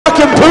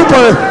fucking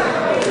pooper.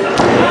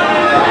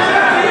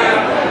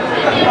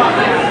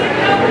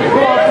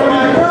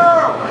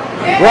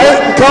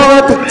 Right? Call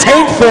it the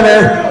tank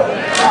thinner.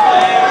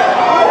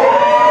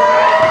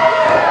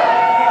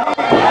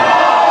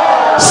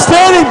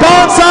 Standing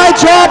bonsai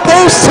drop,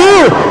 there's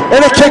two.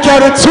 And a kick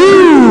out of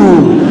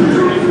two.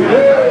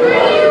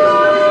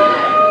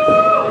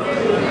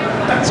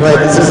 That's right,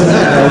 this isn't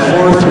that.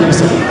 4-3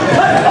 something.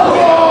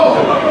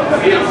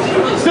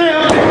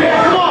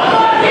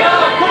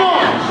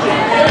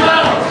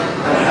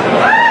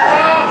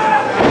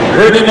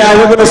 Ready now,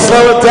 we're going to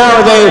slow it down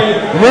with a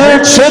rear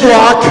chin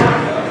lock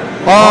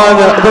on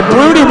the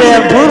Broody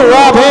Man, Brutal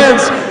Rob Hands.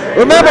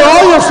 Remember,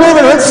 all your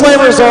favorite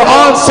Hoodslammers are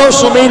on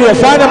social media.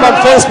 Find them on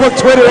Facebook,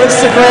 Twitter,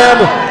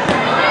 Instagram.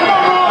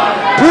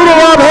 Brutal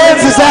Rob Hands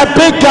is that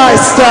big guy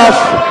stuff.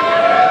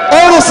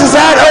 Otis is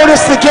at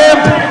Otis the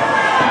Gimp.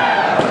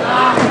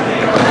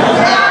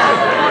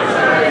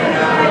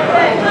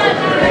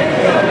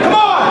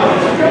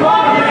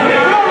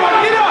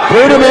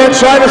 Broody Man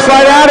trying to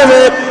fight out of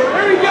it.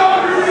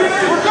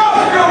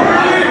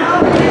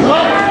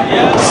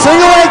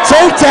 Single leg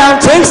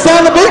takedown, takes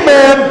down the big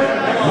man.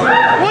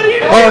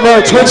 Oh no,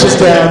 Twitch is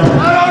down.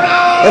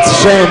 That's a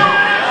shame.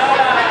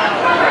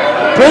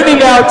 Brittany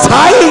now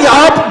tying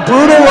up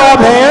Brutal Rob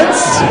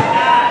Hands.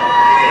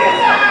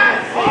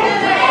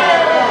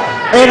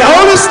 And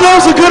Otis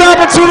knows a good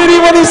opportunity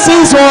when he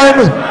sees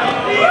one.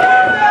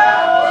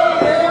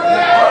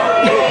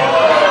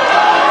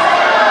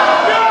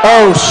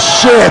 Oh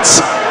shit.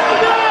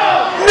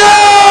 No!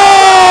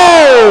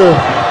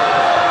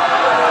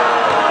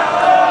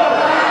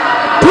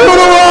 Brutal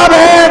Rob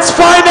Hands,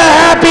 find a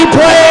happy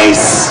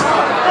place.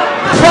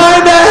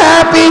 Find a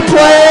happy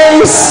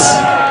place.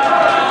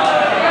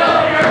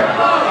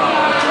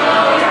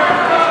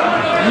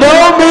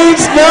 No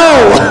means no.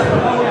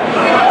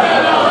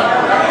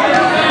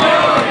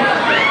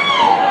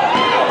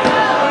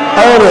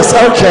 Otis,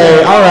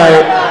 okay, all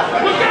right.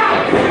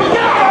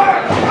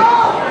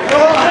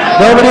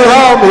 Nobody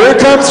home. Here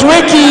comes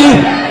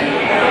Ricky.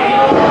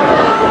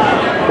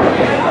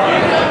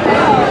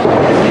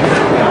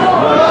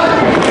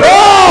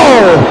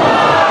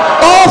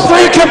 All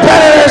three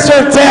competitors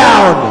are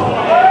down.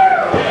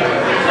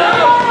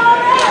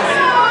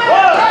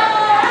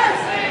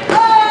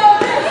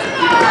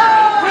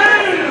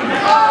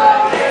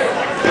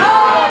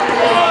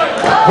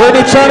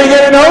 Whitney trying to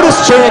get an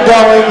Otis chant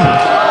going.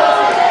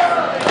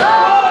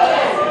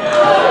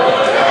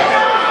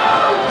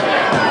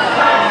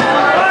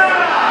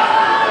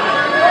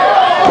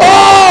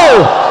 Oh!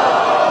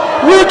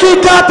 Ricky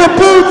got the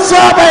boots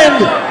up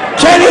and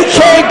Kenny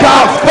K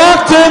got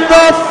fucked in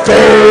the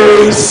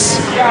face.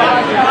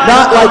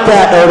 Not like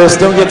that, Otis.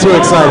 Don't get too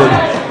excited.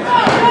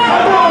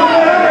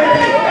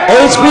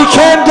 HB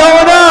Ken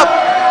going up.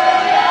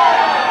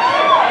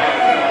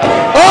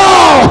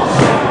 Oh!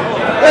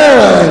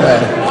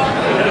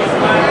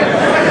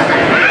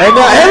 And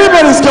now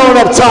everybody's going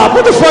up top.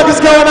 What the fuck is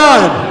going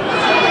on?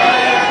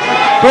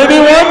 Brittany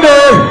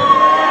Wonder.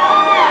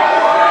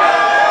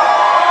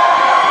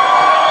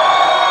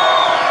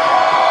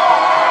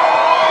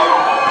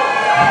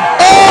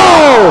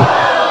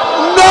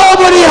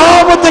 Nobody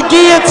home with the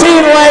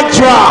guillotine leg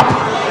drop.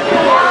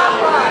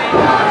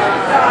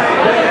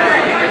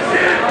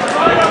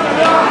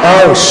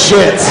 Oh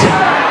shit.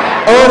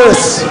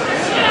 Otis.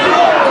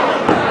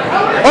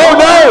 Oh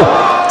no.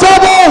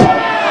 Double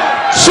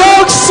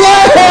choke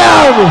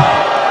slam.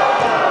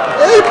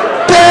 He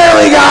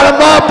barely got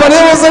him up, but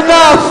it was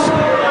enough.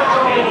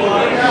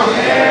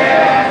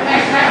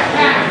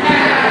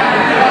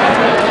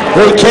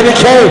 Wait, Kenny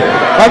K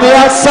on the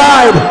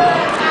outside.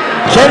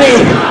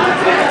 Kenny.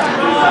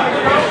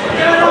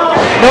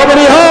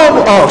 Nobody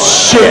home. Oh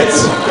shit.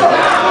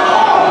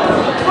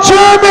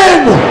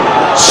 German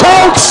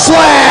choke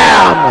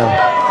slam.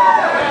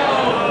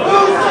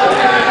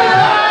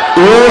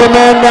 You're the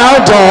man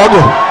now, dog.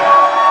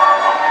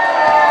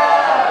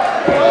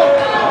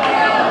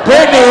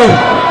 Brittany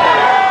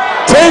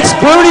takes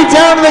Broody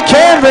down to the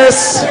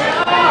canvas.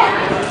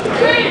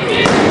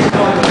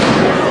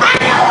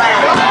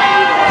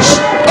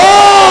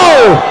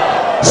 Oh!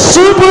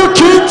 Super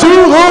kick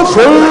to the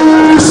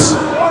face.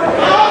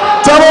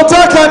 Double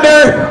duck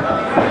under.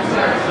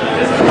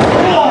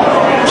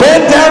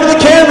 Ken down to the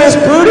canvas,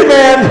 Broody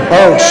Man.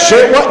 Oh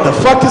shit, what the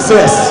fuck is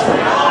this?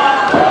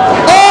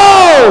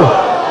 Oh!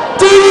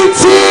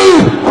 DDT!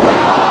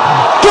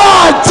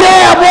 God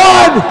damn,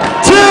 1,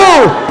 2,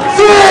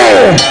 3!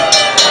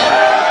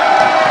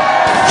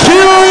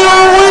 Here are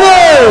your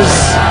winners!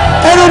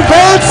 And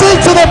advancing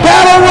to the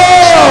Battle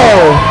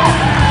Royal!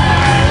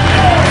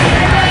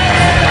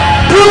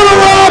 Brutal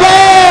Rob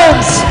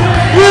Hands!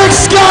 Rick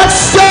Scott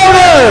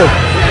Stoner,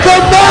 the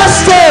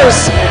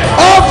masters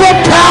of the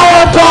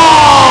Power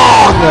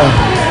Bomb!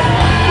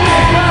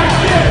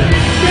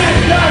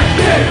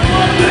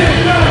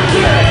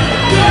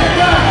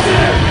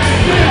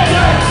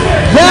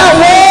 That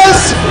was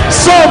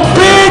some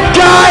big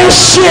guy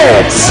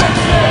shit!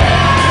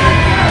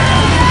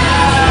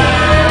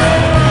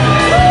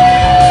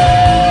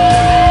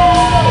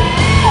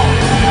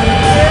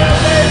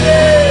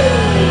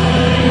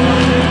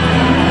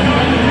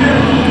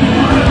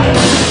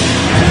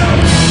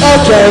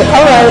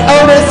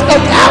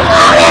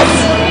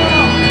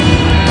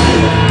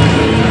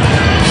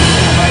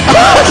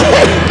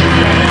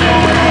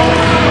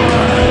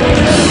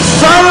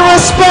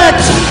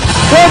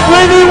 the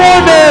Brittany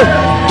Wonder.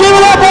 Give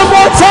it up one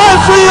more time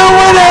for your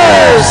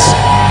winners,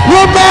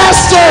 your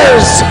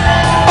masters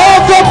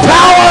of the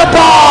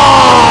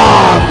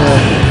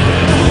Powerbomb.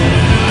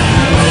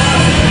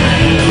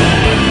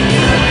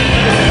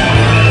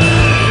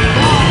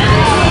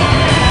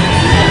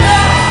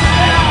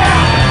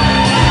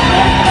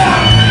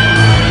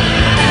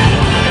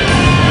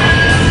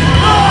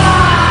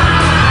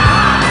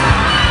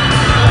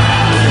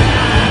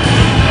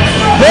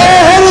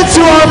 They're headed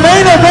to our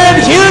main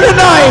event here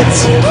tonight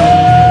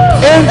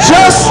in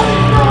just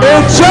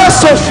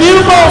a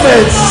few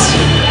moments.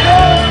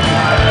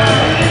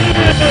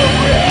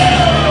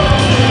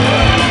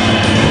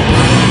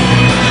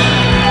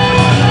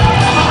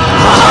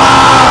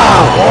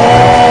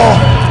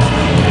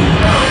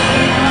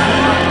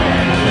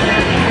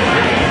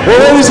 Well,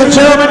 ladies and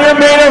gentlemen, your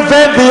main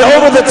event, the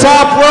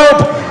over-the-top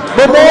rope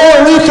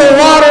Memorial Lethal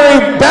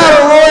Lottery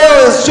Battle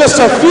Royal is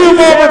just a few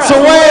moments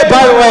away.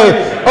 By the way,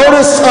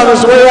 Otis on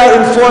his way out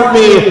informed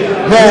me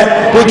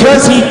that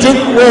because he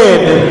didn't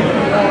win,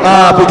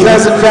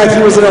 because in fact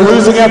he was in a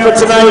losing effort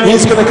tonight,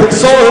 he's going to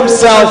console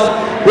himself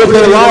with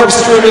a live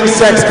streaming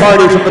sex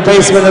party from the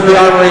basement of the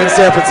Armory in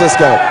San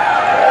Francisco.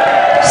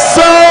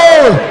 So,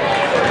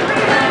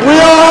 we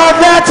all have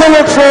that to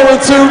look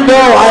forward to. No,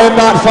 I am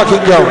not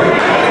fucking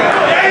going.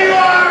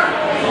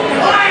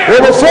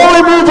 Well, before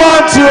we move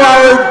on to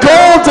our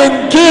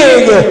Golden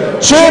Gig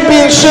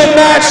Championship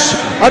match,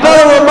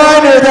 another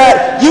reminder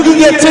that you can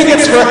get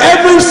tickets for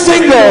every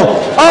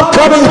single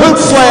upcoming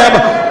Hoodslam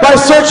by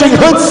searching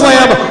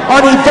Hoodslam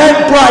on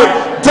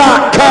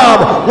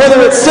Eventbrite.com.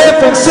 Whether it's San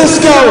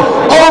Francisco,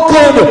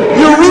 Oakland,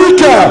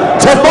 Eureka,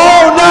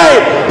 tomorrow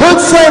night,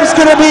 Hoodslam's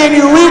going to be in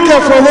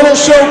Eureka for a little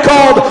show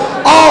called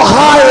All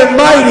High and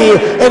Mighty,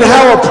 and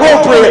how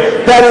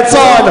appropriate that it's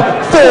on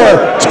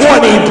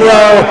 420,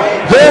 bro.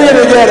 They're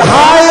gonna get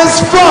high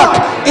as fuck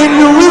in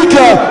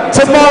Eureka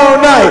tomorrow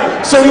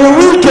night. So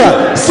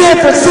Eureka,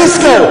 San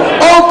Francisco,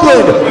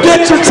 Oakland,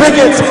 get your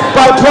tickets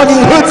by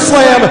plugging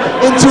Hoodslam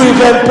into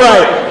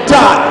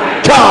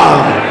Eventbrite.com.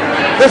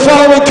 The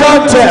following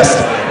contest,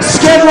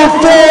 scheduled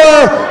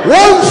for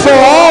One For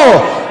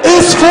All,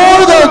 is for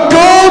the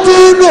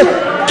Golden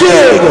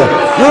Gig.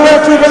 Your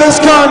referee for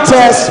this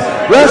contest,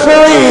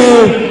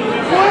 referee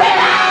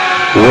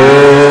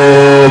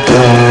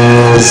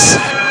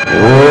Wiggles.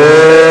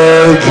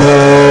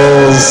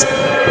 Wiggles,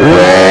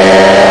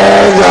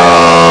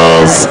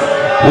 Wiggles,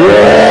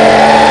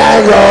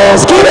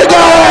 Wiggles. Keep it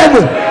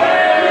going!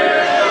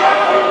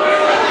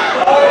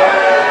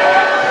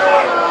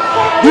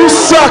 You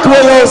suck,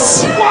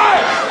 Wiggles.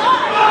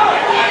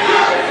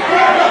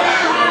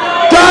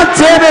 God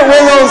damn it,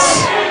 Wiggles.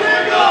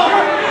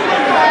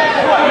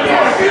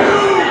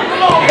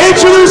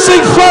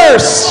 Introducing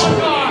first,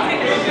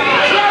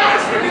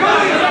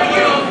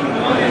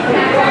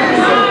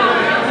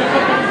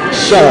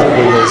 shut up,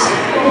 Wiggles.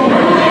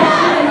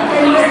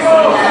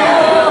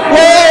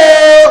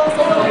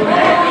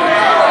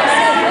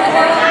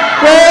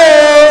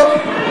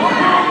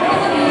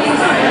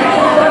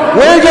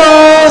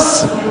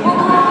 Wiggles!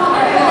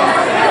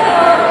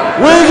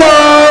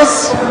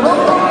 Wiggles!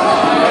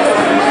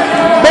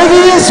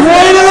 Making his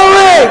way to the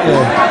ring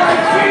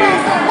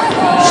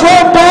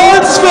from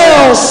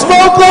Barnesville,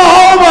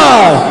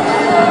 Oklahoma,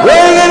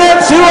 weighing in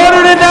at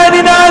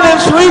 299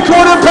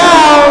 3/4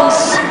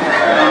 pounds.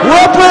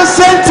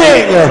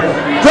 Representing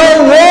the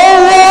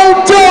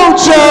Whoa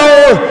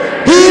Dojo,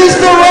 he's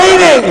the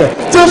reigning,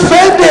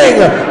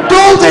 defending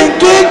Golden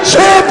Gig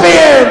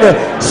Champion,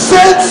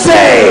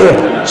 Sensei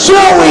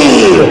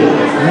Joey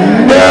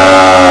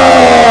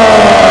Nugs.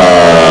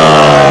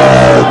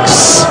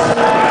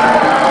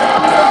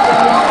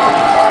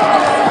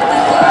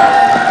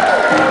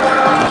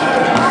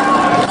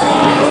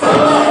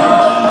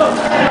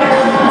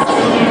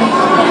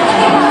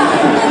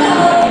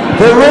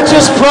 The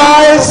richest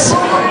prize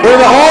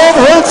in all of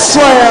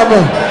Hoodslam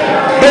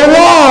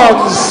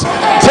belongs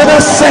to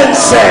the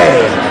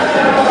Sensei.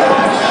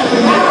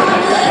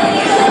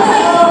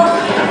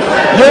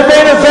 Your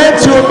main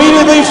event to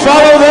immediately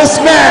follow this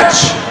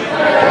match.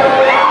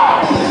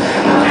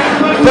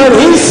 But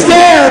he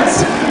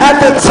stands at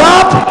the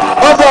top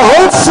of the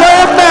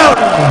Hoodslam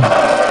Mountain.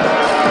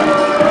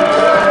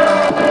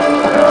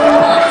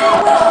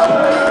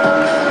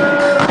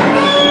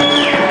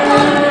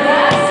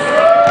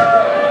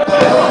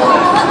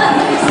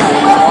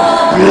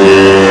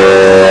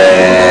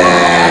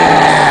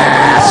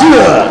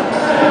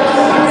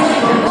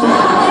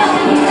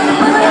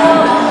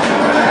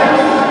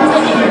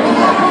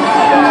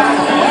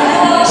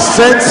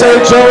 Sensei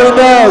Joey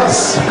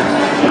Nugs,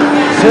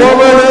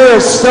 formerly a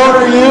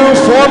Stoner U,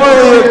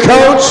 formerly a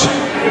coach,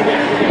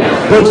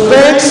 but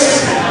thanks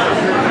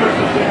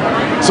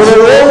to the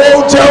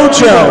Rolo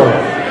Dojo,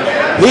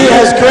 he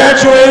has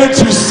graduated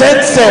to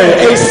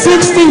Sensei, a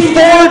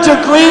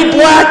 64-degree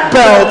black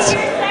belt,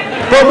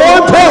 but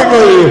more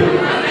importantly,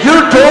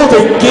 your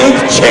Golden Gig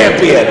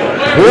Champion.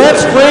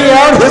 Let's bring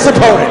out his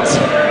opponent.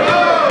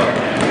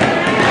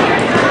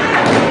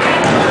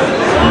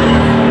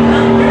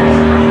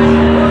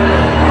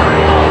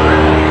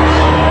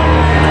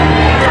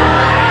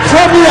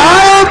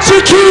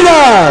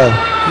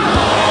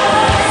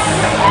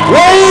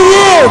 Weighing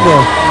in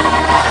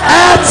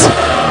at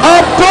a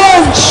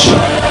bunch,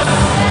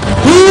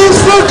 he's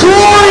the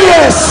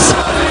glorious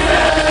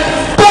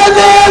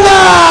Banana!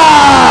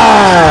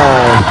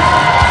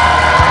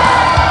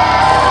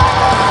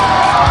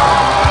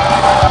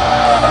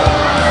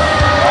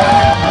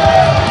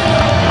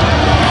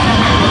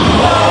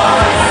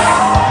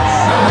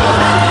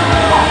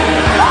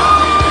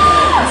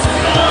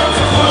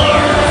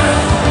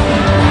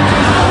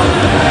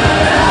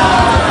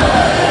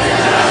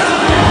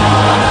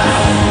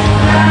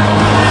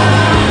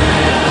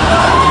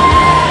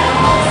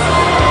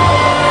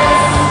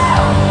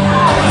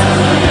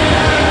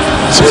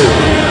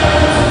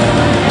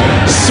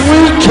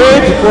 Sweet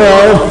kid, bro.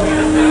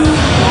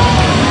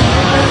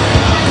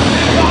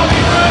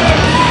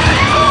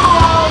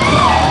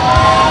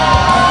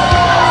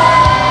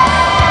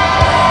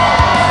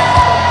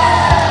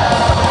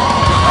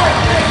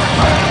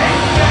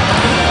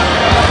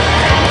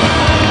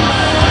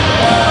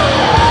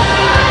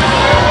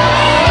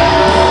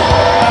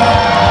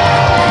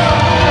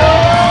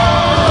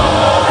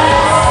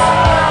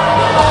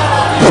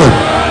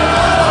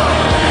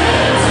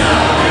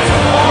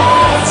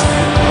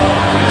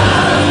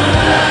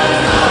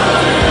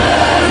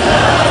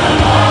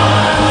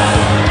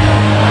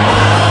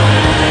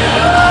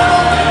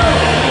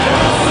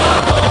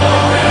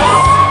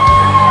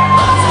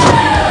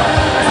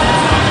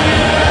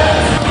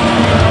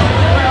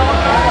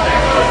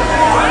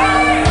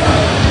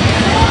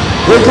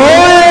 The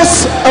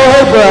glorious, oh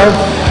hey bro,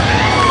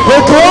 the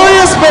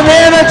glorious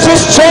Banana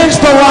just changed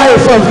the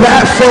life of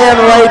that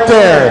fan right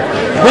there.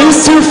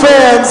 These two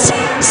fans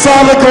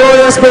saw the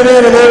glorious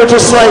Banana and they were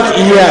just like,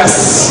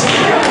 yes.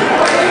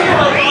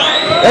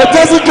 It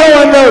doesn't go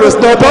unnoticed.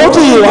 No, both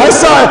of you, I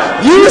saw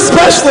it. You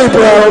especially,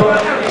 bro.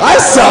 I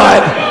saw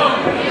it.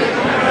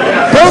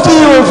 Both of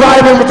you were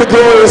vibing with the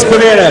glorious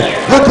Banana.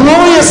 The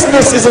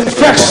gloriousness is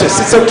infectious.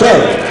 It's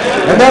okay.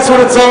 And that's what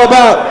it's all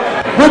about.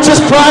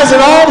 Richest prize in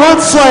all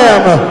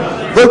Hoodslam.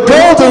 The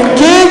golden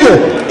gig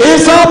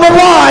is on the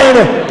line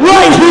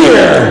right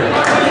here,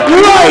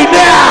 right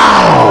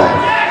now.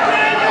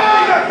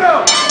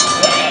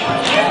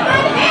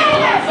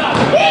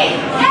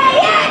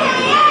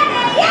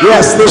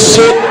 Yes, this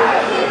shit.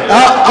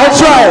 I'll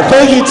try it.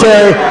 Thank you,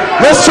 Terry.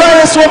 Let's try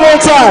this one more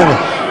time.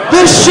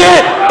 This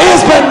shit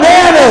is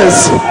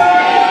bananas.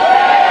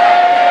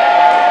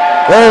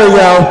 There we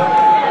go.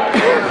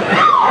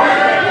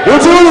 We'll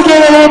do it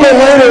again a little bit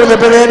later when the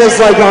Banana's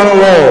like on a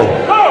roll.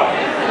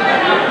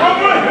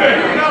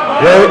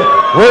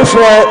 Wait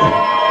for it.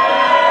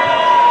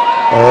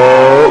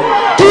 Oh,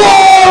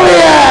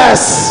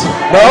 glorious!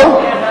 No?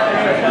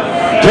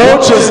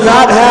 Coach is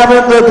not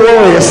having the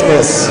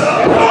gloriousness.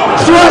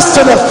 Thrust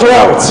to the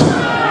throat.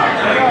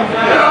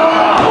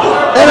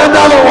 And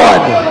another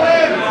one.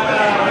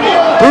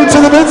 Boot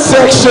to the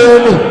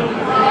midsection.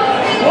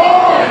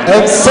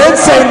 And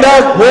Sensei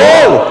Nug,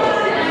 whoa!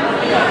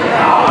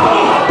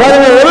 By the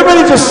way,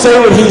 everybody just say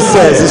what he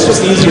says. It's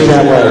just easier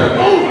that way.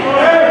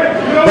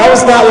 That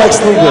was not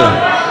Lex Luger.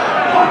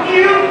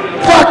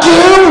 Fuck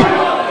you!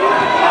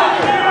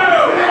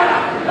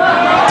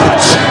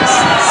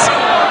 Jesus.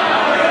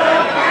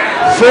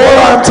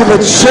 Forearm to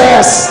the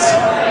chest.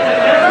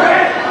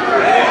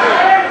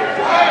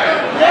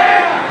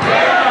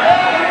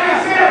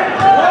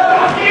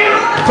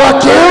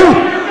 Fuck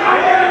you!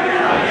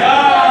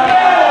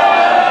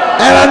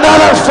 And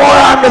another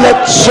forearm to the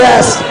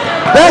chest.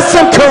 That's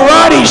some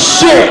karate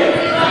shit.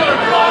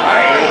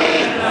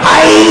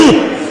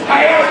 Hi!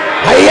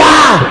 Hiya!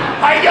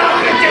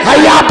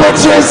 Hiya,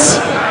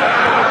 bitches!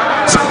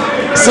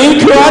 See,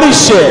 karate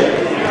shit.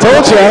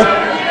 Told ya.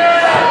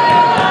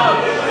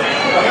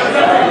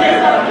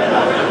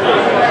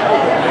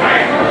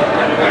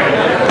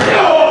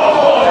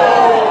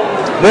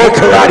 More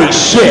karate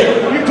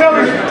shit. You tell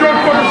me,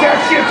 that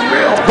shit's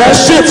real. That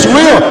shit's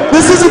real.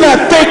 This isn't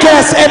that fake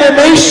ass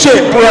MMA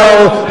shit,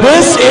 bro.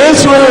 This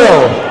is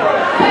real.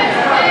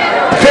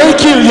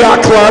 Thank you,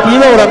 Yacht Club. You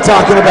know what I'm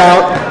talking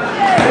about.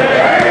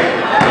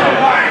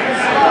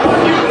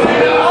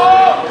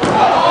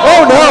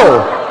 Oh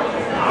no!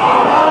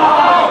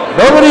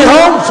 Nobody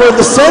home for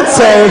the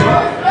Sensei.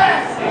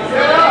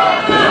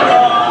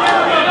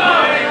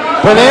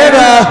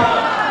 Banana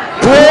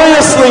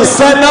gloriously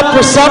setting up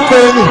for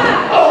something.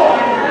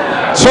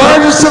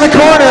 Charges to the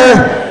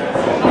corner.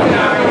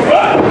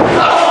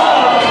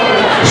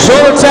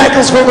 Shoulder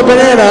tackles from the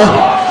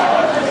Banana.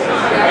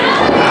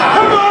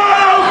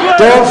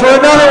 Going for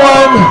another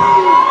one.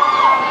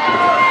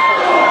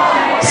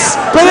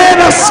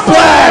 Banana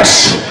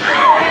splash.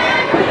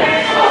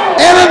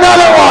 And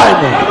another one.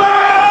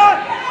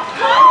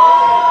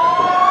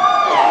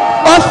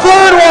 A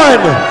third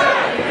one.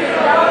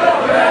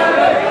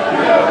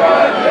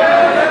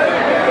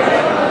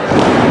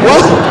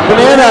 What?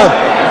 Banana.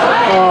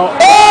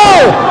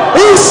 Oh!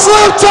 He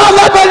slipped on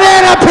the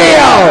banana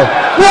peel.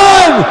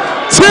 1,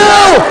 2.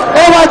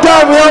 Oh my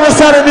God, we almost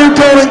had a new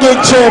Golden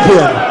Gate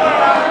champion.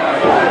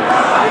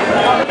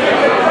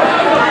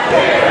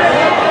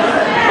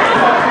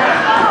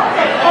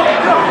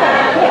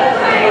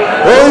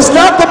 He's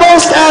not the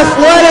most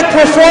athletic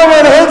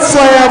performer in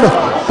Hoodslam,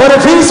 but if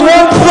he's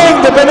one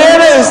thing, the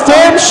banana is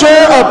damn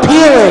sure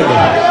appealing.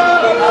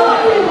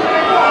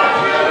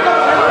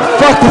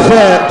 Fuck the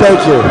fan,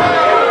 thank you.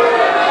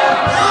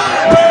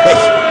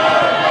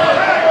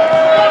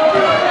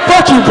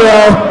 Fuck you,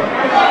 bro.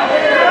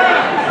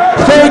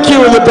 Thank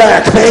you in the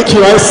back, thank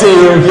you, I see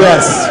you,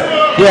 yes,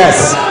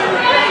 yes.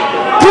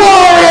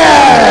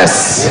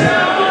 Glorious!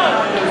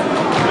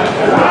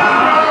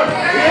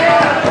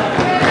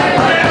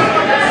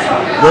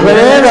 The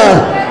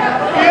banana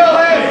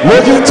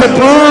looking to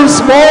bruise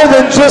more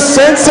than just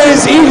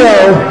Sensei's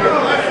ego.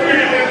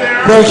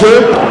 Thank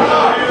you.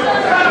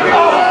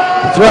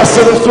 Thrust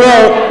to the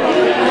throat.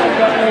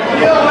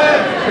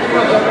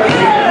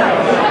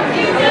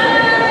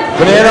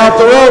 Banana off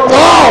the rope.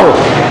 Oh!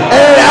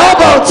 And an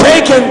elbow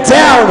taken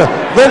down.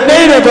 The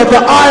native of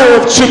the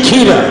Isle of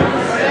Chiquita.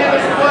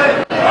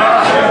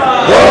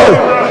 Whoa.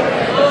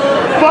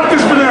 Fuck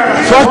this banana.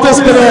 Fuck this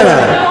banana.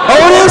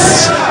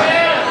 Otis?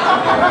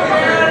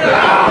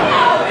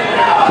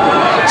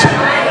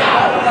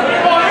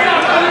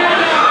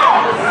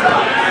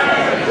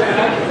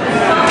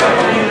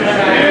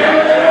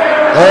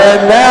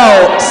 And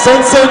now,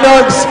 Sensei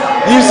Nugs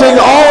using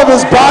all of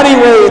his body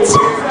weight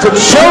to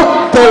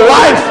choke the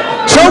life,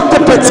 choke the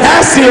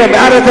potassium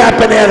out of that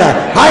banana.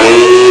 Hi!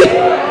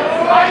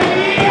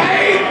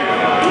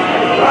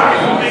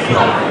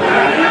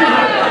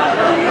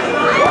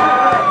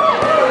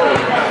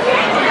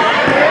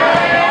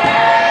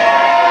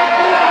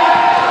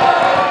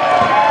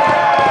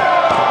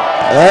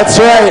 That's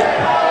right.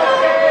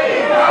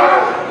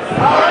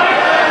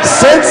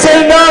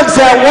 Sensei Nugs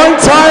at one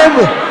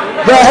time,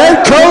 the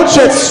head coach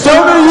at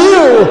Stoner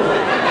U,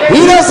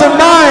 he doesn't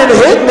mind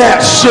hitting that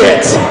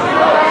shit.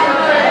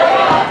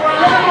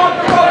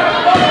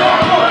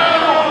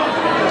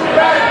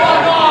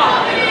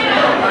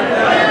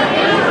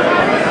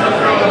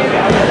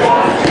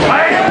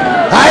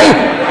 Hi.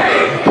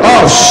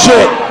 Oh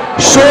shit.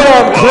 Short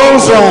arm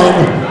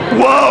clothesline.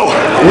 Whoa.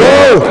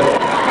 Whoa.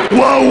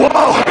 Whoa,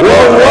 whoa.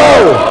 Whoa,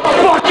 whoa.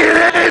 Fucking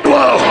A,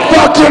 whoa.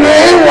 Fucking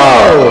A,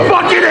 whoa.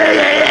 Fucking A,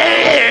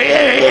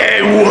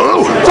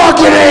 whoa.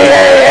 Fucking A,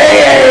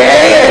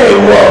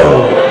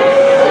 whoa.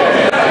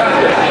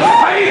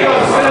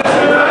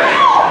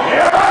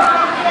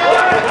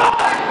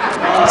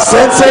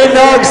 Sensei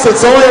Nugs,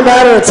 it's only a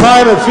matter of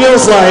time, it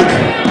feels like.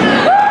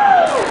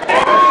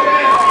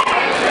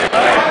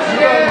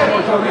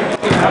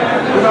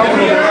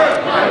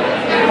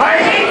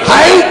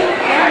 Hi!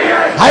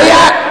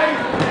 Hiya!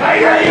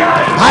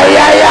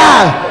 Hiya!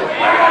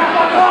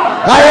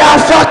 Hiya,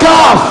 fuck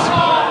off!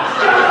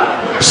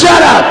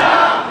 Shut up!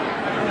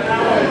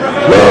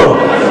 Whoa.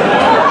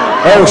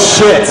 Oh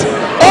shit.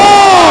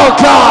 Oh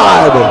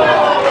God!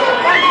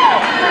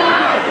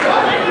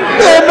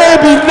 There may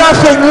be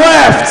nothing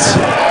left.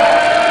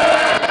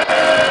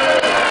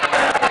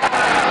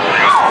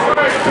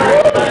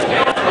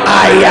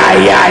 Ay,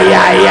 ay, ay,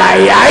 ay,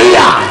 ay, ay,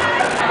 ay.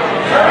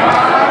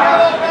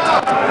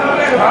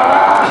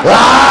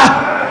 Ah!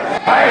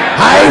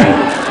 Hi!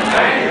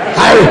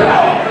 Hi!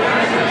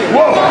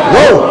 Whoa.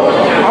 Whoa!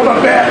 I'm a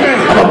bad man.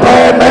 I'm a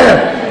bad man.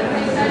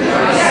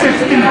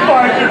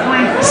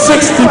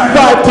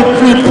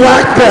 65-degree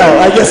black belt.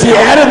 I guess he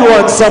added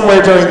one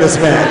somewhere during this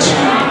match.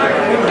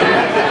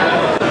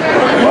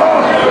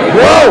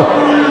 Whoa!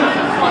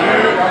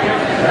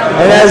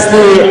 And as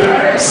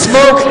the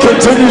smoke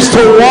continues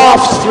to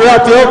waft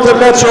throughout the Oakland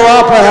Metro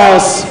Opera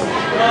House,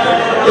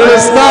 it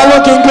is not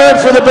looking good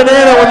for the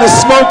banana when the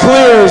smoke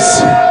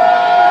clears.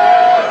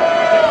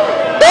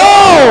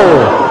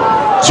 Oh!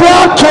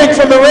 Drop kick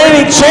from the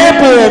reigning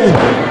champion.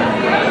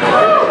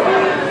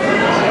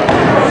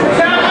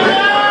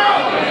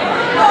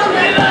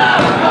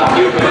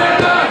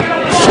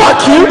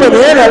 Fuck you,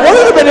 banana. What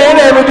did a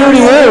banana ever do to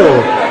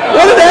you?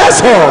 What an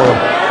asshole.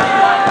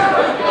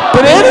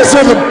 Bananas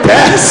are the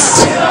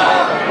best.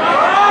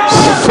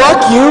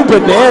 Fuck you,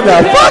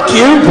 banana. Fuck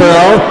you,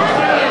 bro.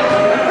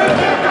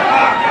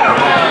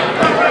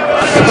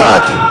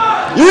 Fuck.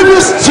 You're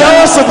just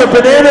jealous of the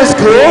banana's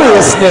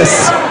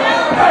gloriousness.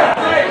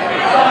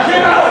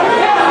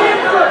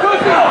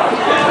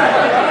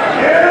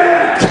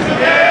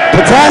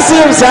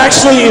 Potassium is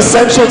actually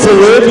essential to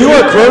live. You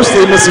are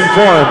grossly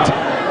misinformed.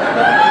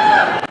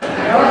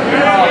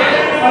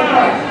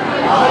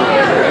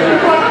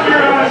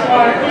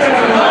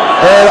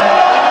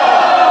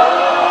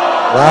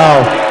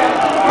 Wow.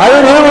 I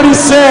didn't hear what he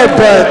said,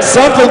 but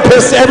something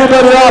pissed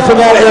everybody off in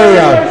that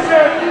area.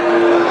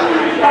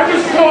 I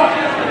just thought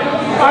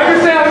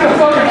the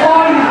fucking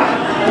fun.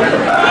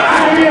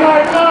 Give me a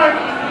high five.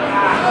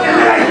 And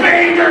then I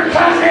banged your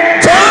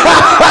cousin.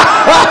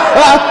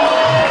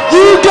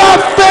 You got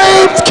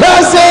famed,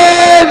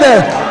 cousin!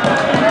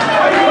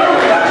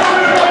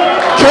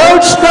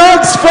 Coach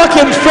Nugs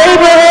fucking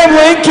Abraham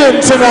Lincoln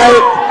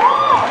tonight.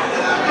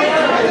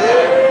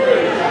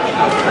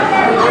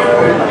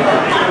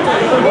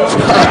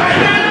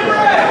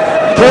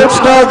 Coach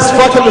Nugs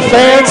fucking the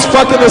fans,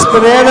 fucking this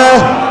banana.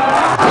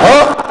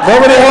 Oh,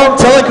 nobody home,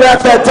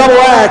 telegraph that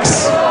double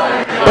axe.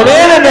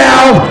 Banana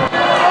now.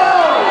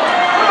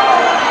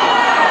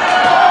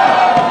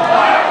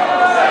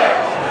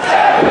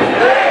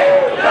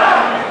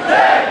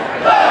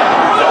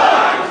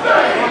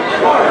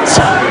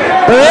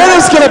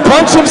 Banana's gonna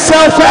punch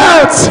himself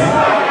out.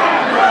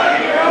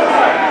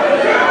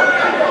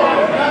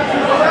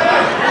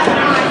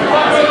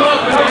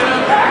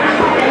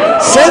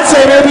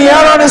 Sensei may be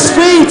out on his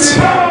feet.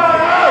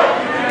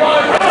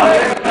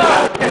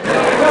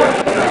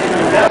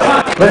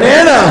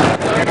 Banana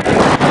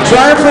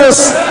trying for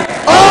this.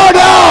 Oh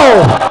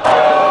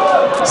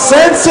no!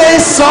 Sensei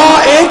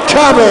saw it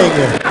coming.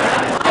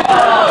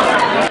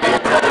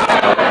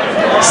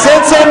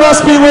 Sensei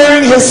must be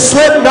wearing his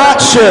Slipknot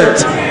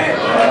shirt.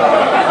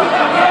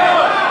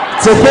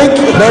 So thank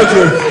you.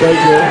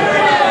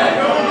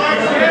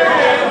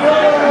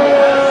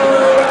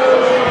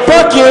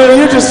 Fuck you,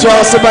 you're just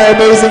jealous of my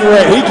amazing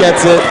way. He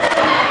gets it.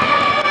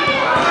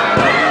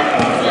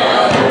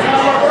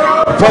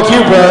 Fuck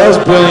you, bro, that was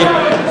brilliant.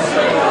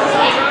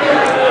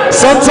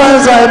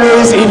 Sometimes I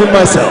amaze even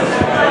myself.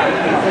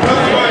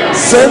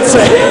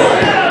 Sensei,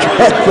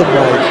 get the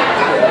mic.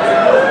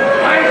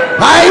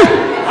 Hi!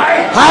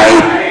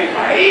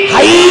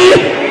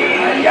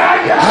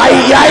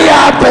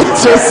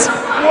 Bitches!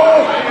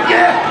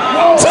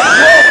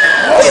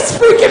 He's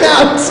freaking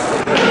out!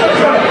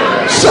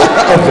 Shut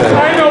up. Okay.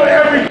 I know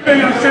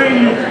everything I'm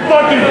saying, you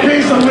fucking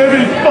piece of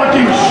living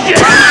fucking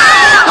shit!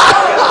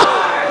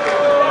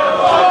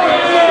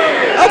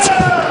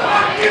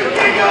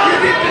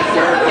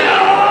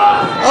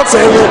 I'll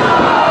take it.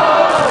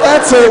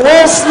 That's it.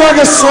 We'll snug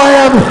a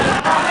slam.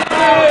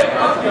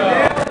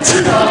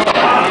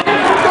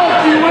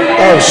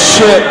 Oh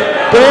shit.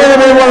 Banana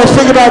may want to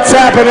think about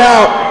tapping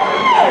out.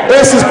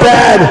 This is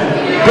bad.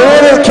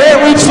 Banana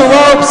can't reach the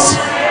ropes.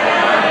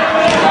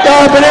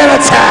 Oh, Banana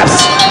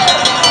taps.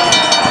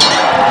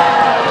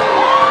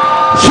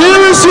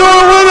 Here is your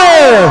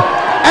winner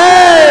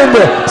and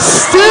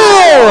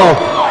still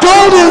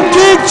Golden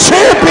Gig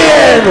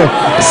Champion,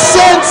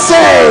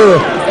 Sensei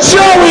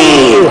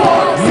Joey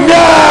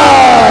Nugs.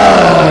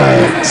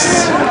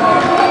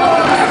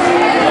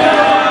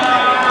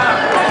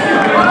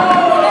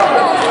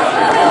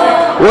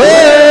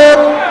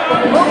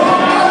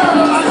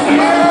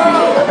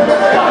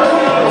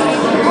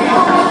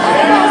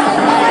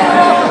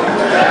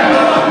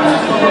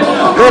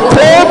 The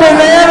poor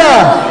Banana.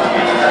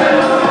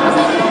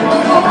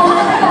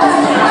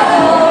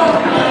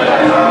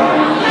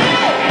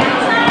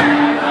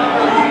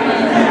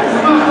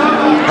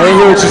 I didn't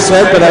hear what you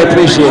said, but I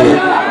appreciate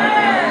it.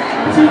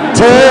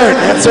 Turn,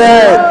 that's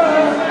right.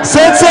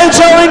 Sensei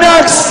Joey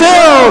Nugs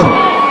still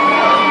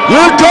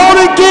your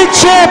Golden Gig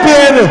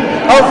Champion.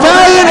 A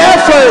valiant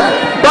effort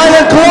by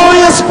the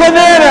glorious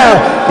Banana,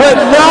 but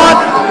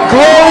not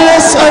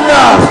glorious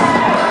enough.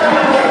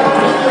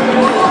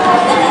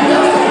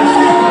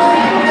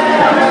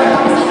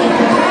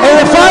 And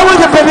if I were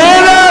the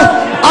Banana,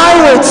 I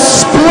would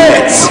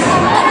split.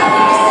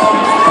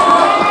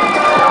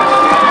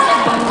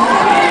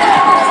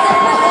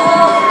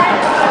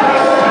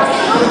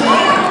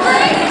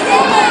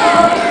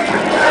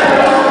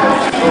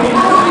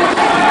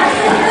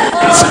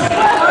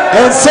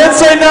 And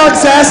Sensei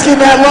Nugs asking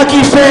that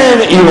lucky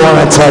fan, you want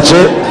to touch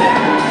it?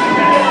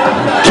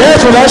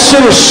 Careful, that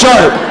shit is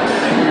sharp.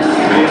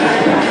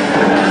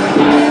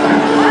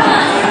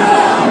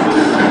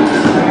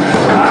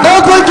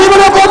 Oakland, give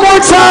it up one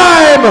more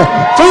time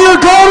for your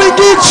Golden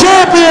Gig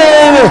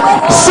Champion,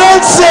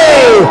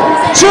 Sensei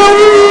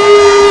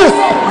Joey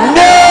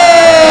Nugs.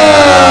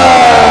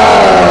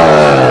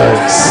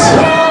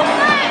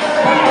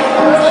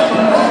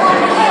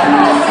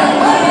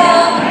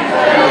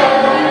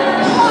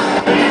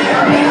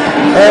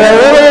 And a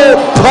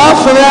little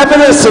puff of that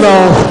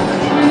medicinal.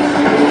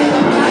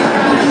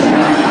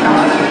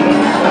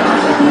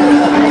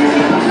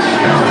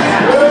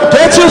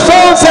 Get your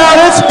phones out,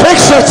 it's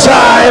picture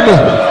time.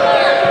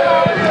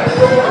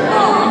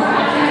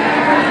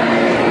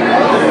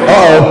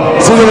 Uh-oh,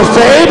 is he gonna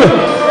fade?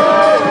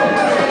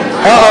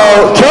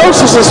 Uh-oh,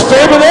 Coach is just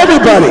fading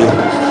everybody.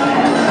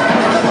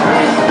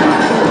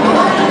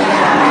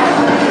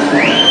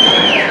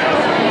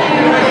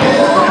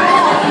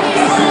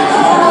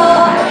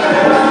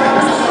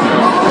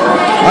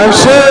 I'm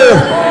sure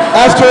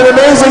after an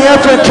amazing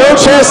effort,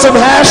 Coach has some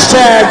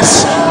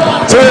hashtags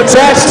to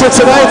attach to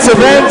tonight's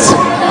event.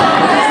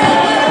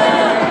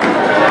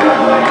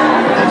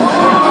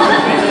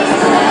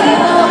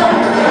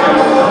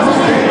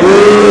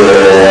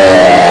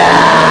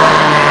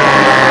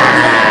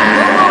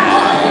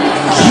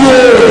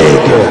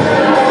 Gig.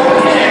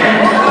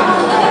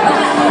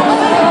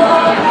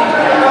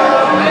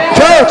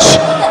 Coach,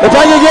 if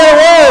I could get a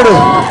word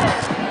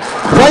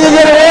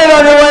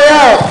on your way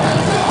out.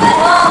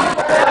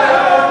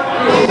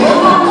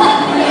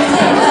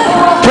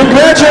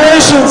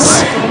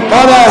 Congratulations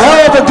on a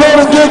hell of a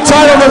Golden Gig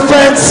title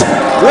defense.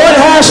 What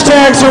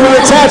hashtags are we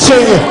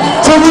attaching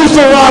to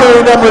Lethal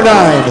Lottery number 9?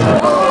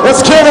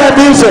 Let's kill that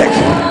music.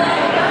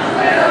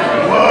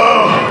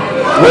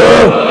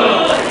 Whoa.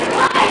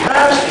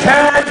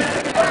 Hashtag,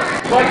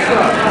 what's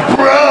up?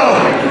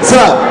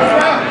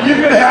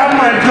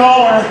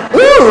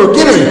 Ooh,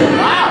 gimme.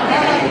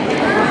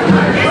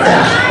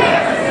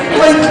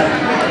 Like,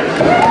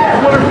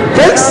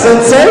 thanks,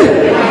 Sensei.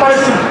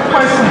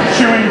 Buy some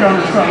chewing gum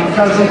or something,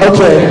 cousin.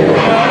 Okay.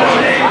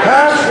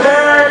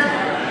 Hashtag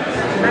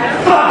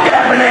fuck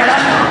that banana.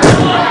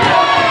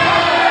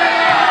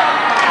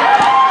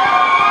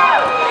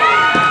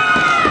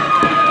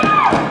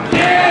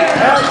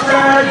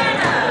 Hashtag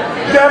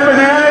that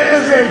banana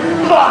is a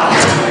fuck.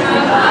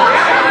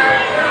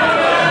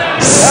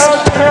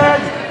 Hashtag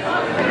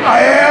I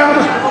am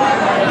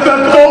the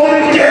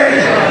Golden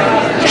Gate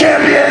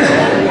champion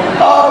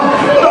of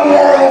the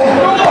world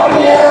of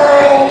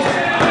worlds.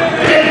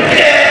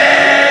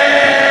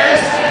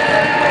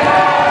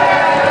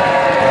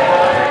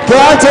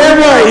 Goddamn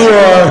right you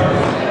are.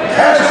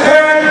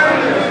 Hashtag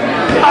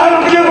I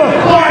don't give a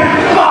flying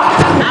fuck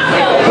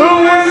who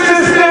wins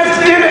this next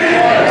gimmick.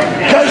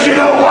 Because you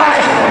know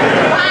why?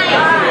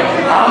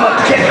 I'm a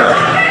kicker.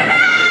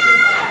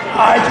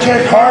 I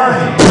kick hard.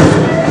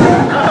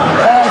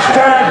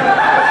 Hashtag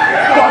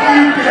fuck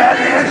you,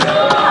 Batman.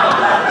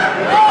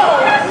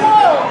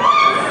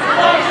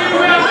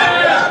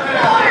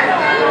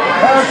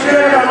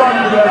 Hashtag I love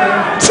you, Batman.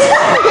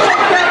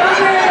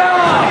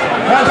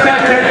 Hashtag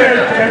take.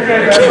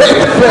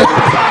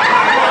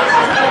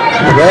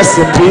 Rest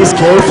in peace,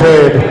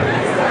 kayfabe.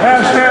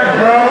 Hashtag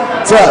bro.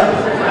 What's up?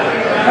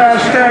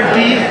 Hashtag D.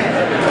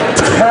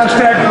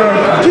 Hashtag bro.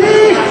 D.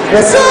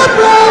 What's up,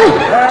 bro?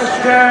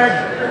 Hashtag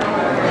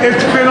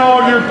it's been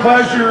all your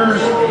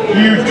pleasures,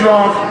 you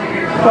drunk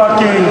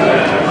fucking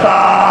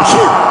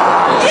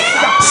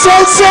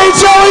Sensei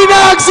Joey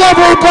Knox,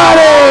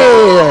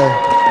 everybody!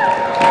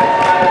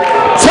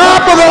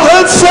 Top of the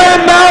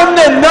Hoodslam Mountain,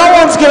 and no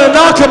one's gonna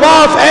knock him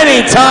off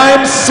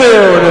anytime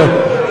soon.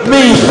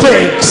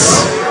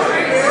 Methinks.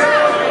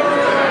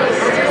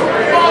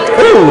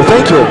 Ooh,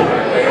 thank you.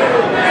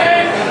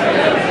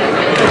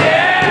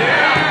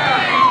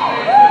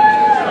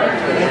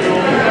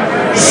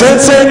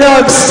 Sensei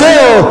Nug,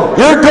 still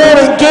your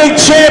Golden Gate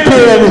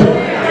champion.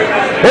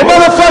 Well,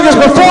 motherfuckers,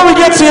 before we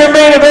get to your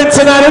main event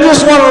tonight, I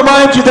just want to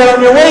remind you that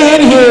on your way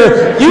in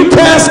here, you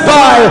passed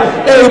by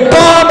a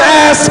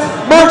bomb-ass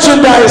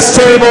merchandise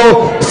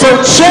table, so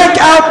check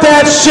out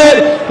that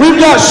shit. We've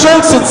got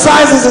shirts and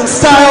sizes and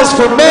styles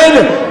for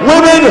men,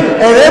 women,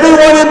 and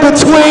everyone in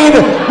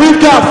between. We've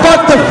got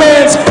Fuck the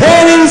Fans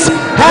panties,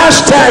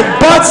 hashtag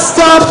butt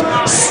stuff.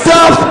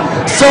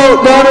 So,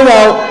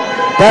 no.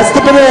 That's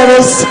the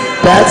bananas.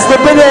 That's the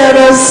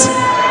bananas.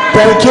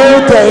 Thank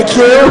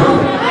you.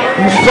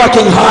 You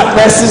fucking hot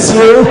messes,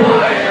 you.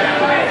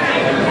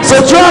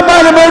 So drop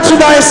by the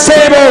merchandise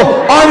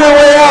table on your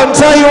way out, and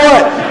tell you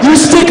what, you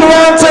stick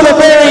around till the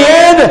very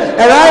end,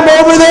 and I'm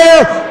over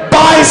there,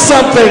 buy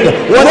something,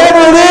 whatever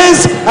it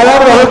is, and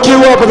I'm gonna hook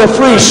you up with a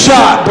free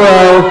shot,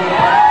 bro.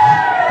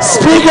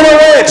 Speaking of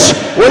which,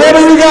 whatever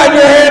you got in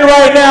your hand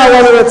right now,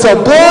 whether it's a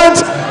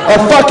blunt, a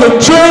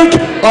fucking drink,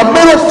 a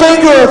middle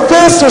finger, a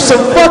fist, or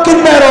some fucking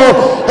metal,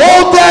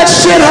 hold that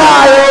shit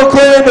high,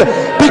 Oakland,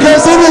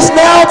 because it is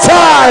now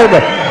time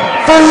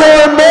for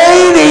your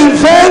main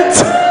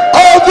event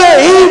of the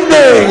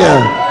evening.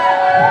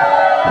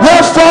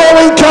 The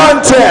following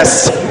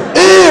contest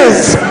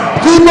is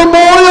the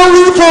Memorial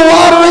Lethal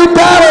Lottery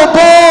Battle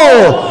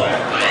Bowl.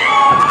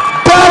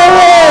 Battle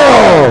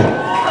Royal.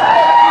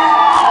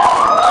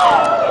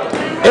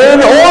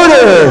 In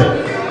order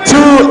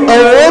to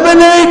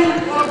eliminate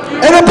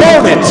an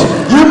opponent,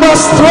 you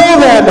must throw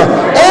them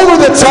over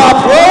the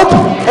top rope,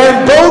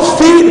 and both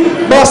feet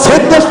must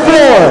hit the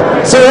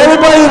floor. So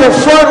everybody in the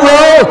front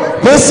row,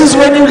 this is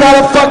when you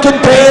gotta fucking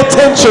pay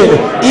attention.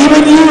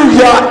 Even you,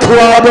 Yacht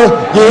Club.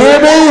 You hear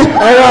me?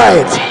 All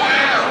right.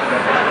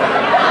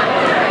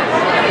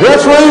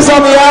 Referees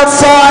on the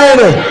outside.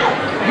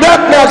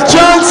 Nuck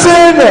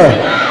Johnson.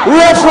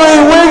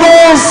 Referee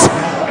Wiggles.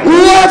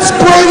 Let's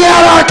bring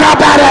out our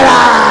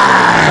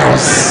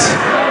competitors.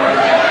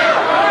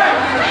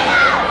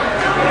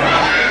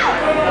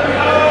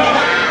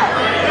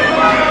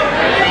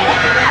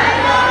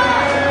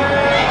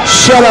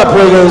 Shut up,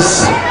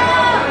 Wiggles.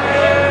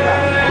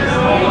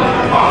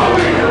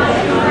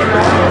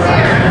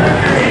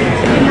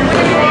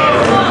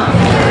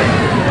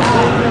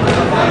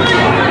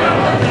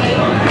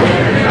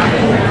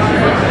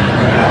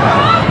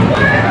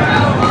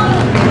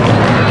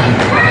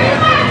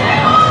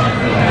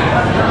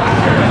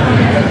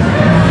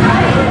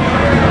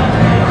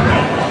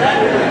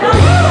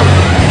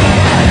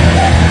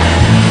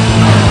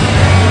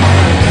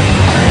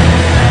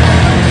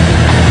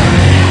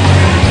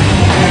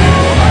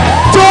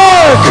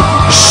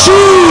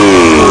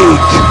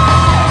 Sheik,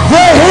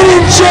 the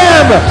hidden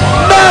gem,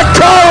 Matt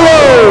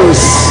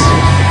Carlos.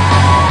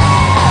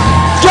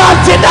 Got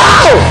to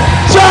know,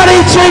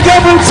 Johnny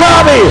Jacob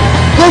Utami,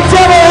 the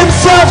devil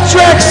himself,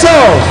 Drexo,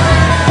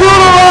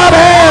 Brutal Rob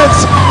Hands,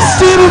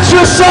 Steven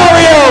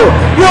Tresario,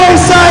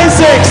 Royce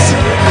Isaacs,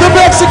 the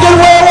Mexican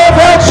werewolf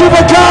El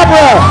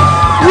Chupacabra,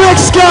 Rick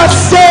Scott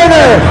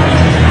Steiner,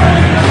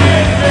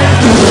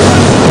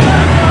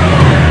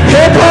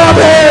 Hip Hop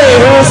Harry,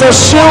 who is a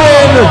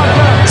shoo-in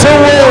to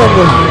win.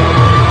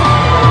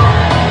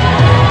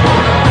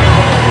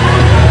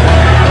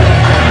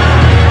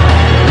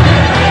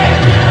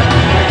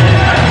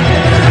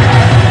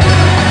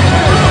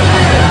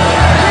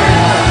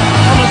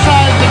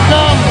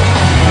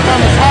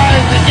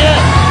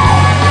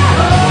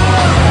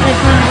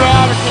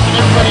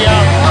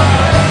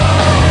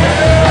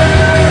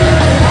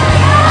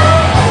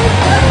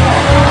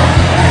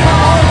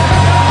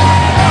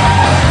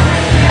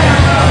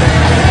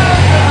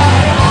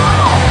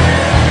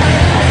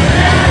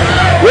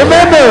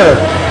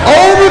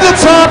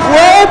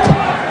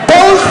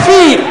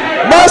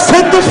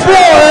 4.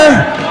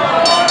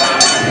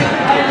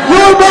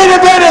 Your main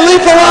event at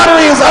Lethal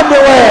Lottery is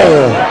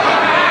underway.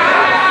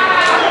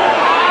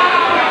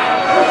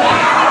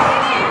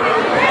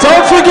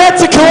 Don't forget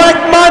to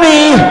collect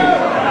money.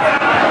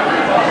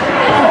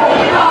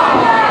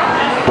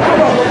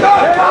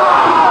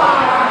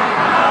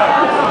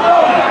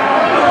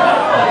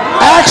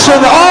 Action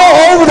all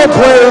over the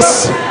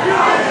place.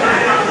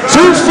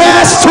 Too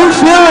fast, too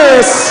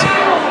furious.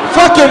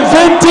 Fucking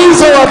Vin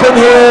Diesel up in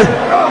here.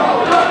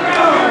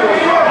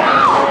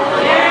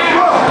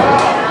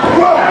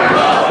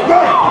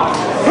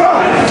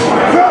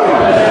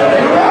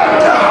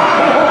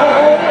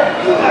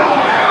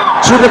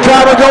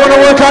 Chupacabra going to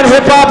work on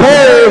Hip Hop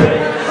Harry.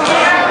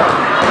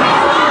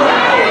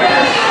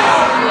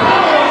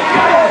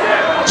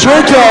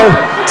 Trico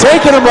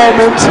taking a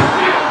moment.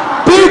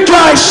 Big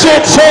guy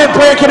shit chant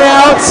breaking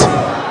out.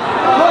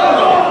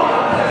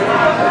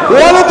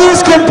 One of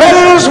these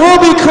competitors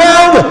will be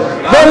crowned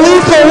the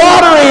Lethal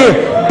Lottery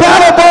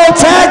Battle Bowl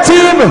Tag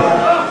Team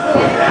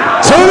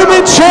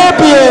Tournament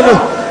Champion.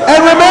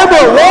 And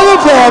remember, one of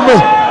them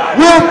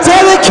will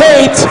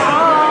dedicate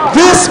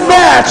this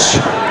match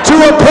to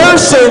a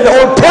person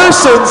or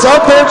persons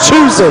of their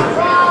choosing.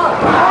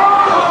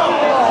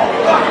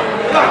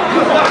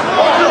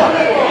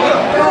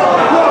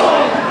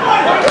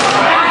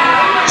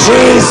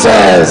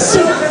 Jesus!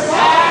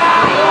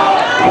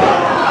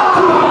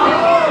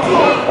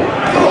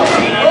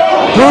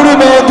 Booty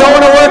Man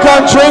going to work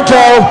on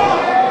Trinko.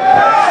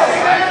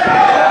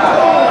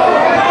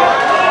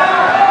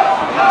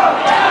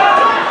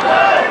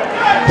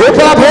 Hip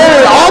Hop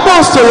Harry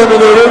almost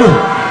eliminated.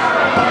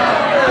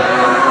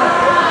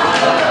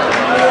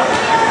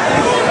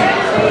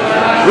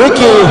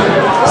 Ricky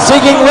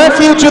seeking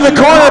refuge in the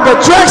corner,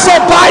 but Drexel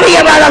biting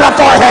him right on the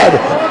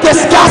forehead.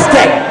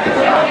 Disgusting.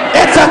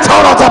 It's a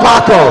total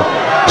debacle.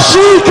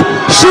 Sheik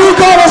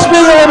almost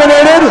being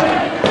eliminated.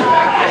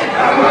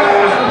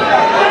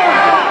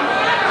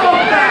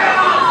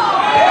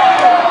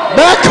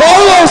 Matt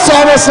Carlos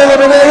almost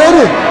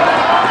eliminated.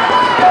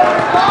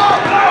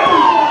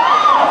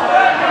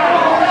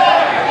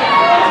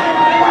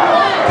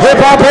 Hip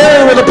Hop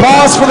Harry with a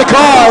pause for the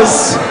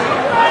cause.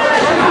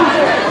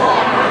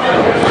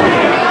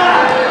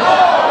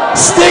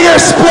 Stinger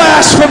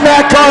splash from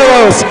Matt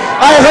Carlos.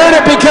 I heard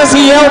it because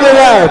he yelled it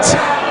out.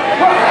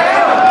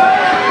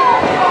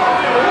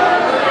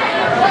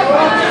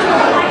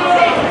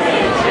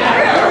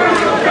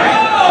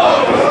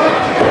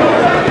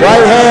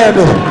 Right hand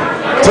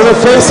to the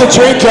face of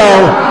Trinko.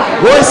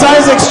 Royce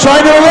Isaacs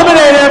trying to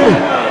eliminate him.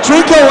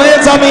 Trinko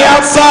lands on the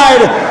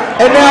outside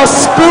and now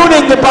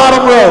spooning the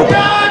bottom rope.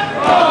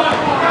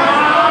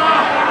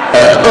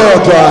 Oh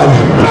God.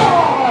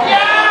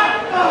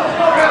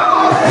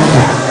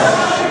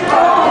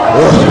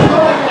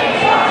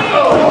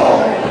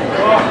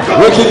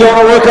 Ricky going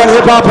to work on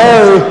Hip Hop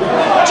Harry.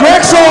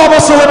 Drexel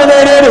almost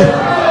eliminated.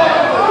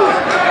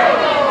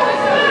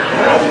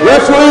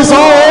 Referees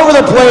all over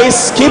the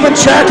place, keeping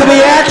track of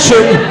the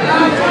action.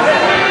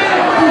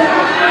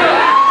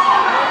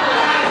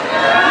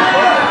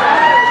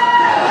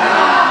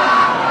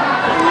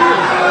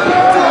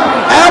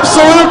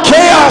 Absolute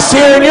chaos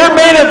here in your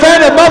main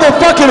event at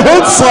motherfucking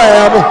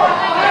Hoodslam.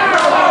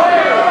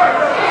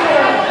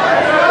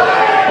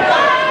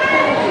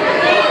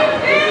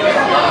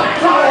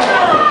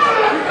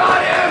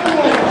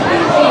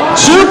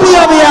 Choopy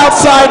on the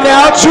outside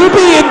now.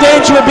 Choopy in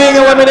danger of being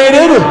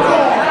eliminated.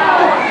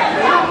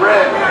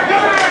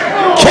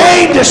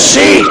 Kane to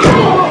Sheik.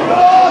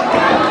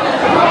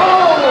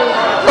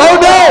 Oh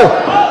no!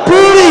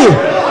 Booty!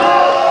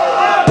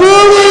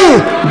 Booty!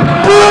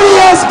 Booty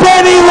has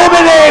been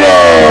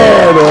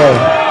eliminated!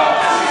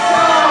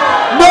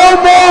 No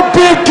more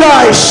big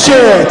guy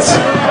shit!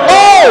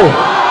 Oh!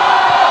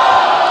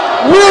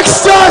 Rick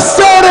Star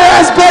Stoner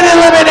has been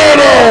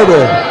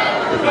eliminated!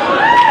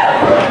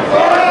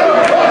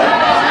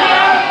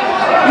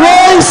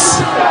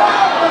 Royce!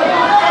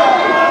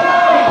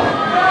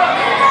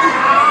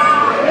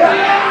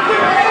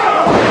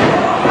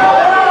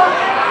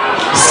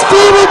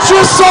 Steven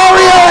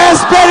Tresario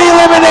has been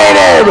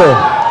eliminated!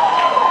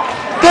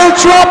 They're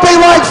dropping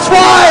like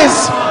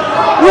flies!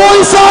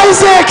 Royce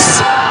Isaacs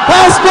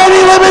has been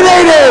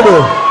eliminated!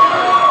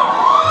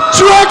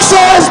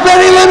 Drexel has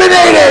been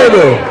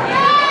eliminated!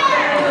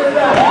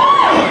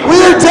 We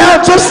are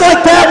down, just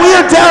like that, we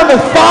are down to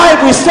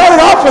 5. We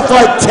started off with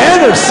like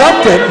 10 or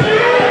something.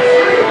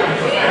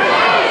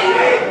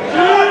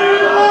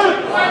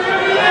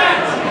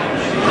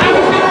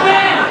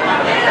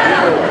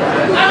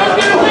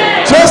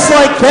 Just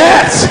like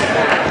that,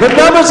 the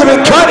numbers have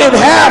been cut in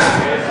half.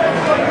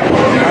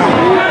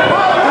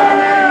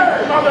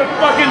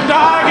 Motherfucking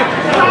dog!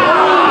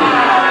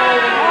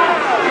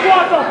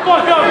 What the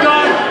fuck up,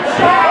 dog?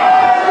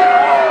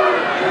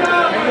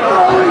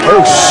 Oh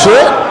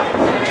shit!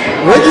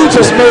 Ricky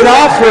just made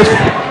off with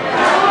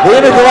the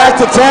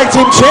Intergalactic Tag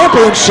Team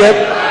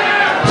Championship.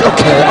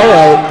 Okay,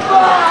 alright.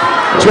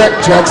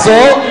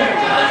 Drexel.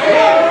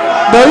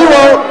 No, you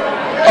won't.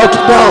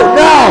 Okay,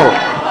 no.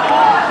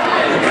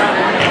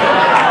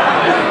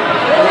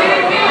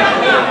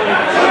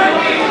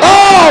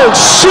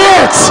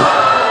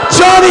 what?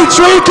 Johnny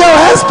Drinko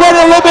has been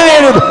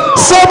eliminated.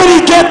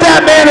 Somebody get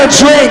that man a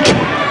drink.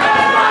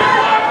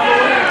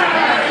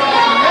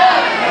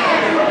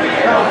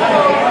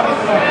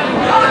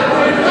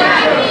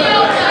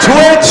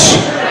 Twitch,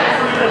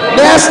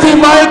 Nasty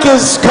Mike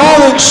is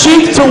calling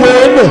Sheik to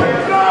win.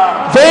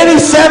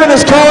 Vanny7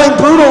 is calling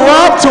Brutal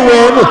Rob to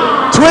win.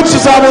 Twitch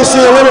is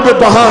obviously a little bit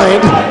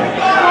behind.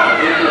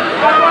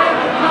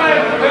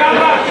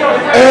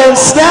 And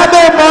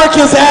Snapman Mark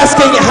is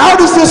asking, how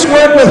does this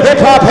work with Hip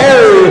Hop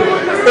Harry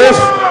if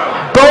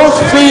both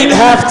feet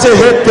have to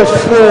hit the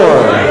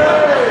floor?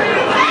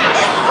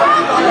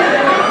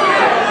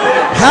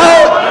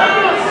 How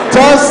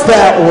does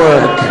that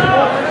work?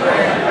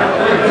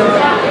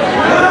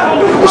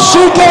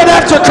 Sheik going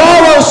after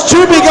Carlos,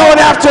 Chuby going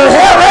after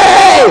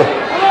Harry!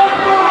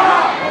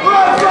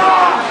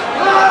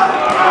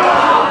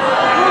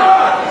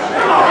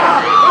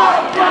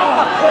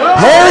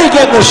 Harry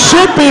getting the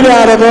shit beat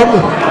out of him.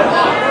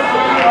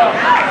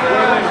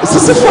 Is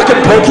this a fucking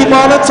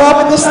Pokemon on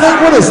top of this thing?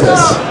 What is this?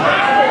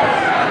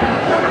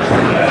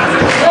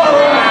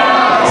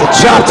 It's a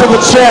chop to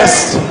the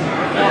chest.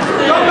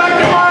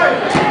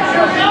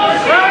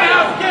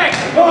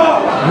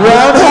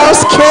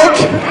 Roundhouse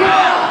kick.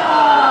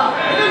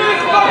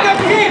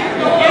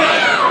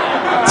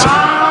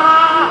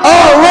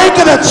 Oh, right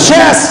to the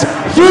chest,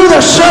 through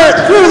the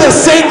shirt, through the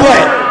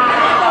singlet.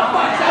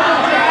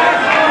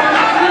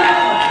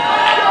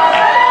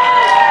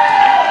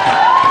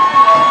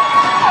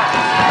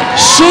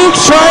 Sheik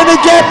trying to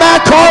get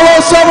Matt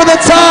Carlos over the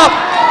top.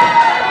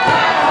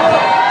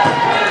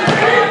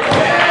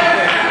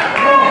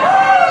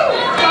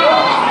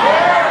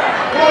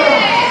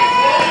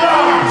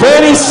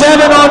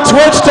 Vanny7 on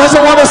Twitch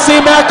doesn't want to see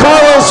Matt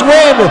Carlos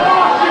win.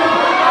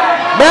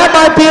 Matt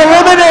might be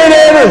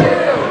eliminated.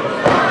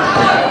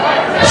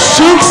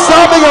 Sheik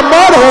stomping a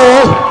mud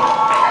hole,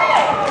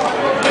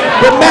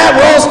 but Matt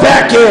rolls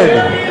back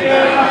in.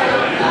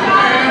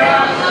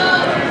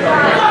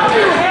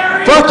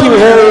 Fuck you,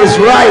 Harry is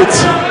right.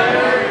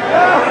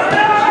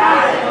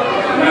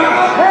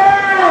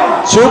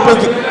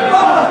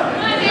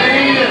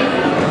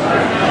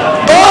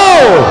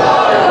 Oh!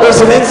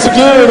 There's an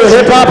insecurity to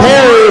Hip Hop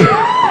Harry.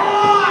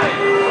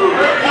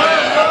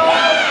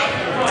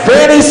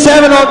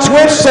 Vanny7 on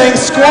Twitch saying,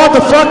 squad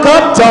the fuck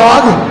up,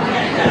 dog.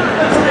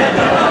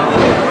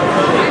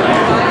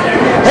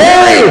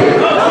 Harry!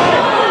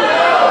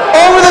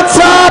 Over the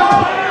top!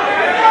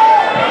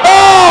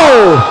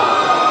 Oh!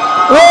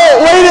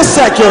 Wait a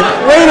second.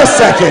 Wait a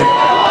second.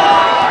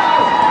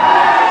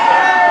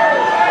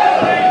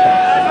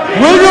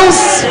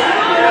 Wiggles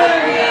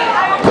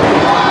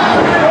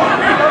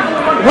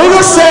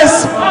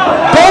says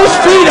both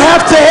feet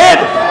have to hit.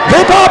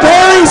 Hip Hop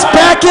Harry's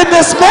back in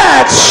this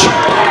match.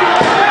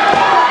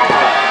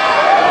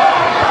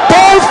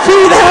 Both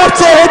feet have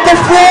to hit the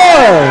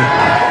floor.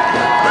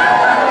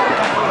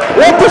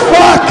 What the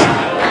fuck?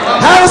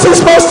 How is he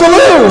supposed to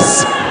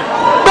lose?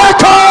 Matt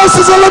Carlos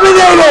is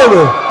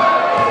eliminated.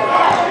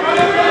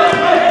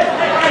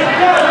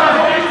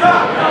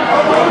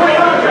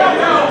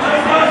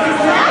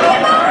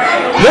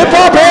 Hip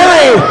Hop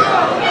Harry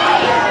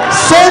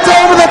sent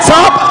over the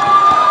top.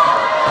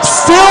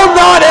 Still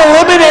not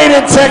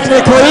eliminated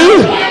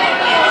technically.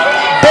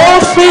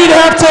 Both feet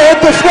have to hit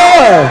the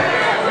floor.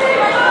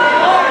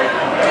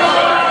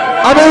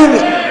 I mean,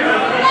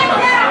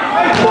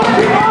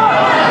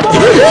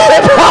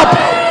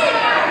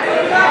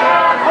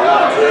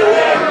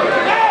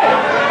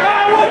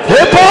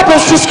 Hip Hop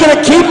is just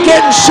gonna keep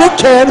getting shit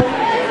canned.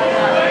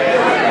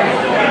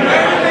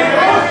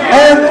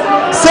 And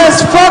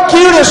says fuck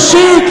you to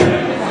Sheik.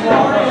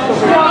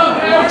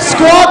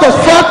 Squad the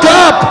fuck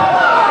up.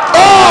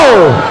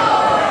 Oh!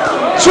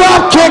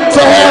 Drop kick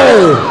to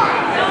Harry.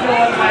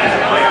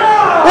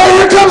 Well,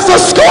 here comes the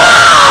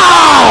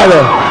squad!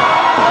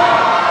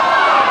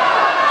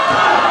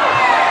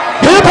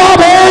 Hip Hop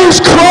Harry's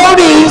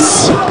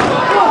cronies.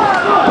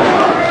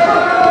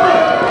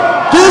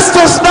 This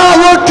does not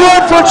look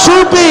good for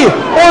Chupi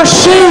or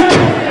Sheik.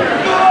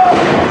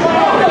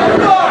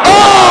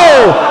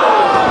 Oh!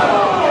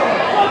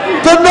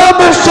 The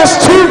number's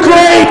just too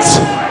great.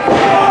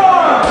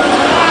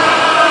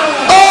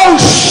 Oh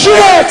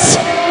shit!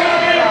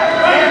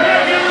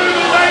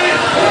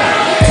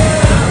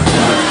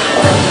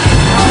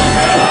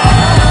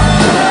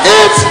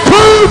 It's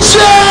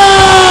Boojak!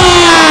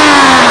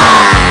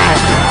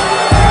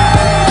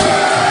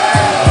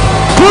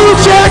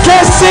 Boojak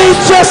has seen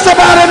just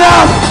about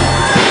enough.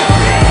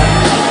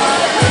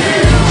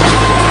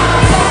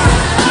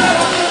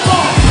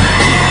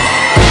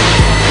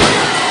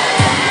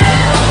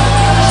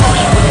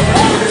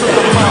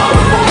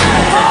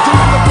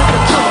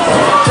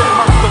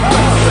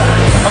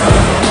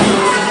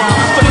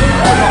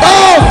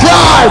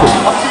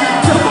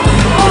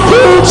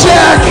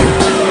 Boojak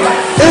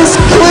is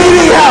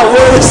cleaning out.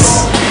 Wait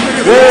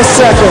a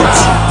second.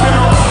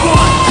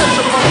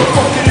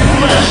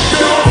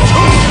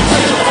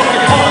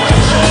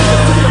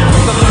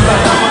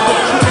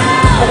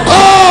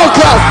 Oh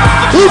God!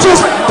 He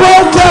just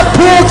broke that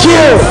pool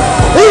cue.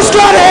 He's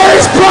got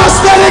Harry's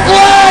prosthetic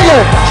leg.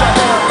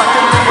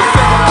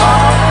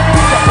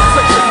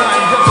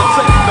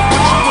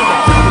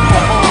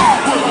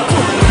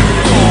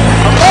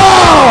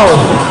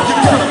 Oh!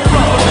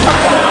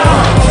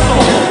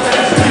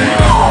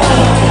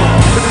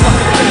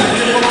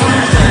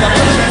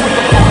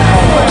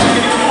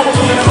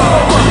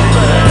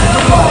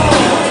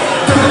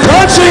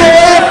 Punching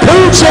away at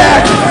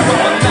Poochak.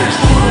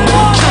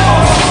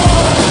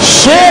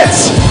 Shit!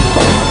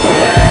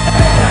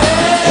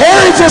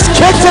 Harry just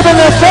kicked him in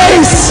the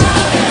face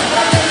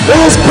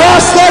with his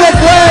prosthetic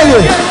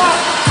leg.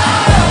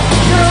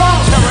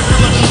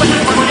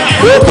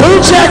 Well,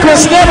 Poochak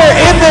was never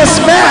in this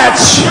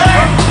match.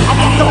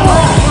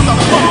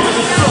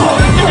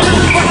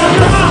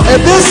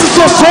 And this is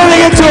just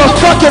turning into a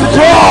fucking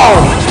brawl.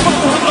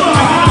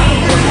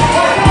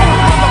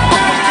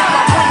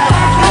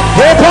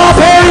 Hip Hop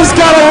Harry's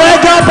got a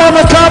leg up on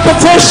the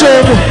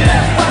competition.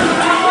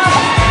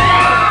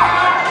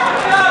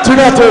 Do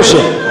not throw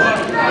shit.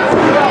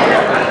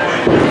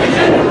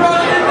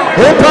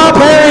 Hip Hop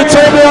Harry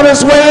told me on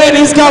his way in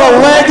he's got a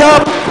leg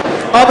up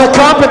on the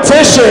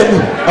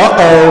competition.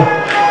 Uh-oh.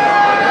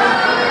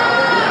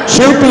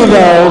 Choopy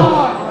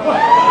though.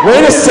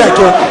 Wait a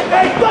second.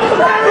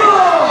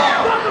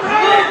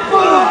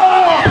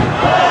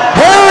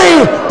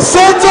 Harry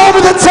sends over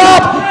the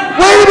top.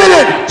 Wait a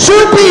minute.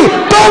 Choopy,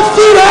 both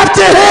feet have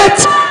to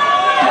hit.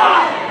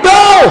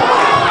 No.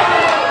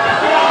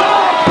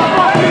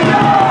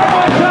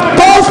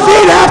 Both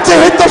feet have to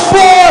hit the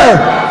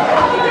floor.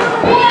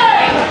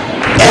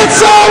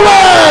 It's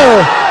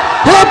over.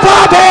 Hip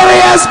Hop Harry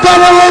has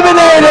been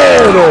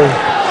eliminated.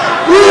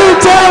 We're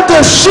down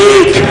to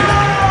Sheik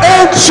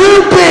and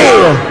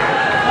Choopy.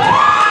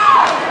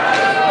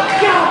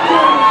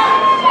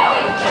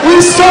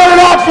 We started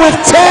off with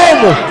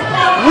 10.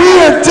 We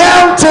are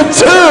down to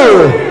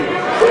 2.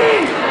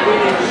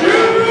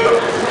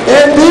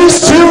 And these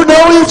two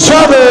know each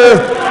other,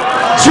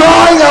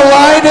 drawing a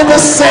line in the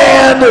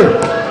sand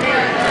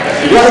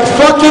like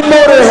fucking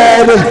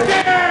Motorhead.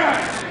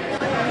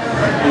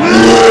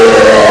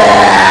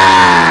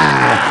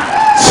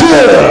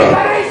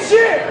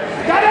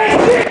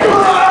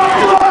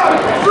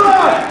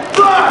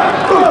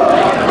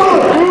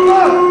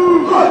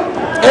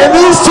 And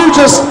these two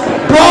just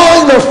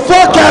brawling the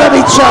fuck out of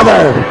each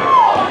other.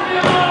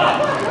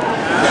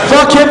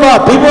 Fuck him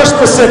up. Be more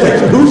specific.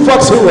 Who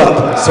fucks who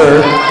up,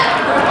 sir?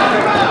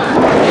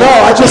 No,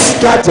 I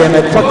just, goddamn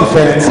it, fuck the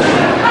fans.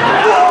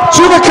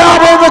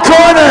 Chupacabra in the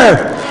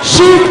corner.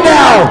 Sheik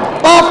now,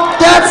 off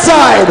that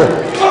side.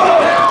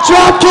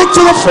 Drop kick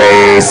to the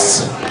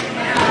face.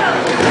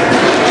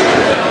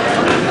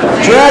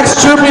 Drags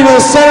Choopy to the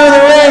center of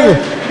the ring.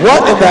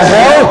 What in the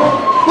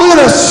hell? Look at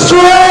the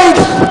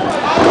strength.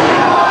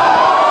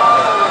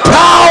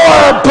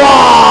 Powerbomb.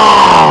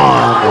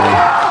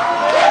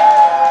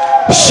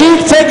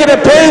 Sheik taking a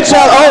page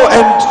out. Oh,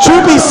 and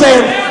Choopy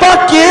saying,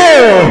 fuck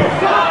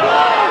you.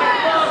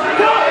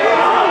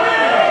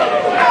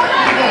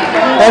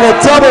 And a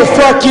double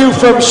fuck you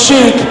from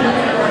Sheik.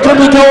 Could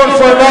be going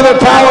for another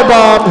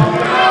powerbomb.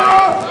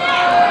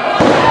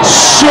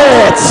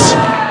 Shit.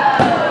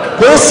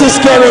 This is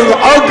getting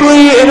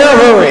ugly in a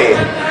hurry.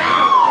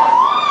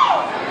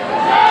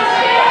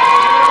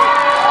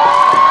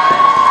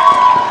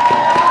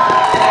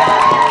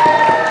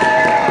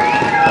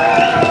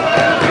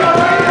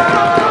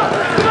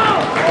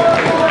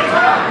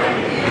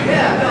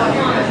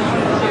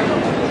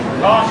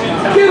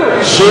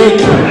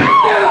 Sheik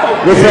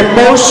with a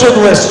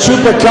motionless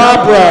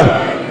Chupacabra.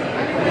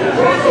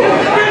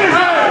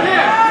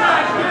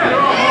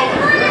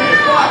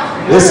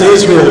 This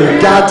is real.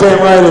 Goddamn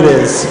right it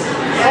is.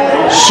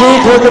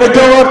 Sheik looking to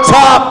go up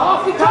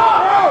top.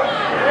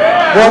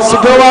 Wants to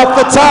go off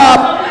the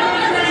top.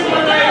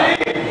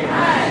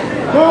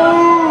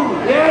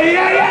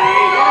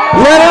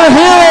 Let her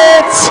hit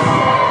it.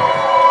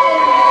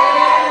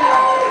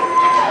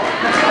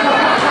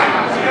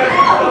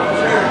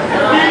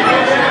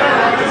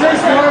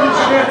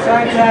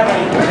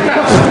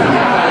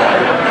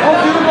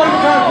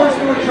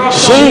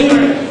 Sheik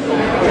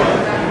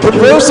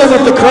conversing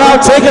with the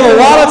crowd, taking a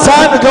lot of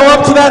time to go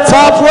up to that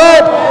top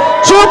rope.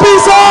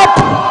 Choopy's up!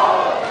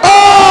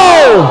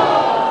 Oh!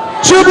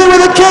 Choopy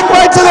with a kick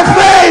right to the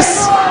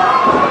face!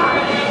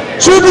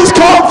 Choopy's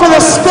called for the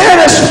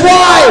Spanish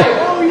fly!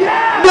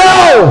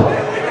 No!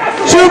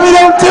 Choopy,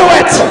 don't do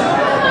it!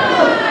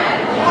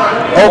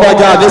 Oh my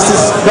god, this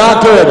is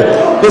not good.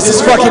 This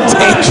is fucking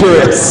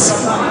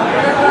dangerous.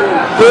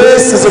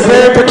 This is a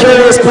very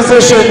precarious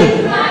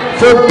position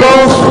for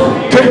both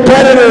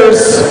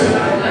competitors.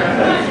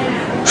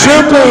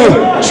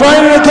 Choopy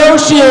trying to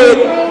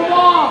negotiate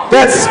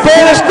that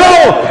Spanish,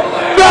 no,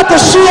 not the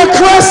Shia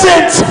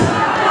Crescent.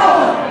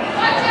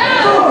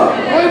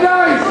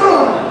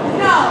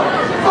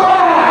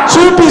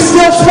 Choopy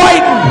still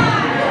fighting.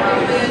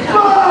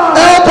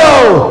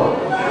 Elbow.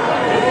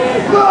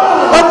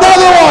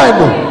 Another one.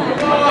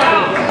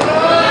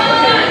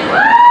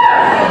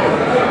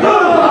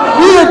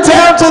 We are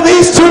down to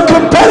these two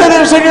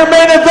competitors in your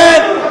main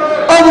event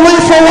of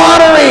Lethal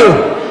Lottery.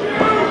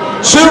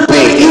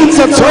 Choopy eats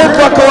a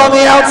turnbuckle on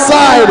the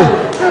outside.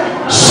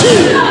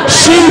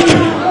 Sheik,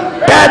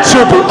 bad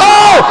Choopy.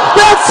 Oh,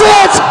 that's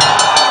it!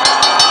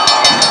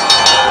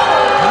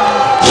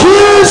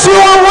 Here's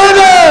your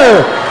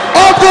winner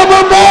of the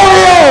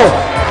Memorial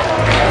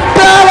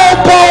Battle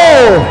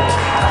Bowl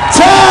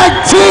Tag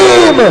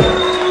Team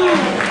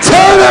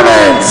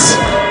Tournament,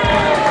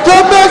 the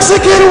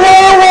Mexican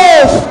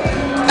Werewolf,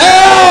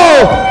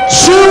 El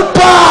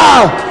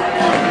Chupa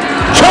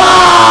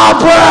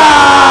Cabra!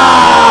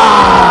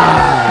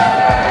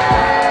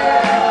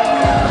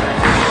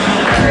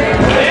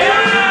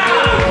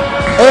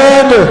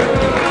 And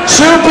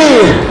Choopy,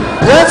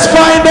 let's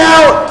find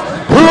out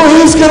who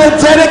he's going to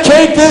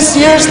dedicate this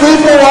year's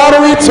Lethal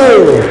Lottery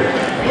to.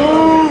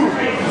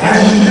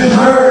 As you just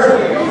heard,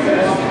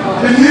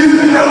 the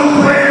music that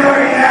we're playing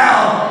right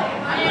now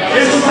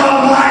is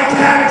from my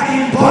tag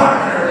team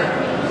partner.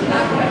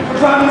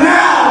 From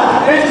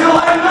now until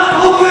I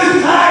knuckle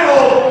this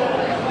title,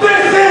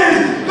 this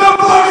is the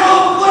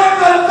Virgil Flip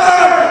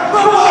III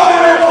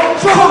Memorial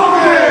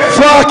Trophy!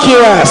 Fuck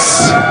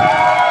yes!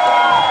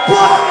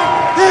 Play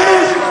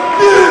his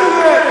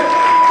music!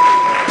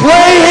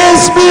 Play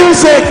his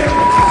music!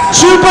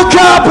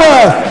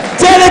 Chupacabra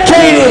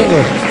dedicating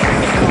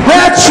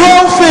that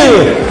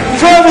trophy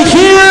from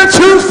here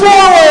to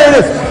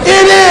forward.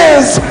 It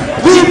is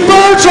the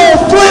Virgil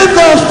Flynn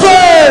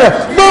III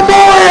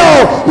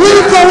Memorial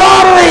Lethal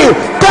Lottery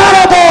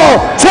Battle Bowl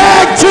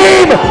Tag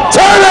Team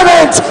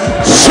Tournament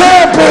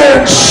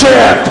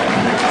Championship.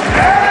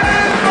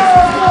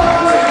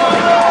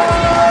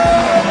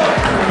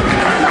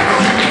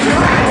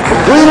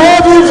 We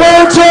love you,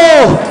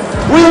 Virgil.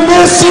 We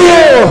miss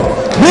you.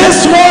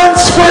 This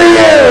one's for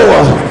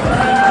you.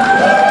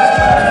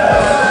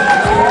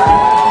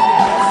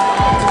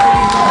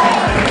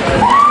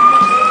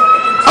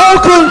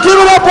 Oakland, give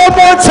it up one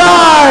more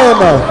time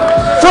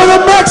for the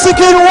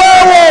Mexican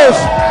Werewolf,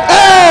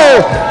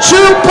 El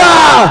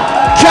Chupa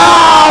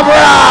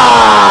Cabra.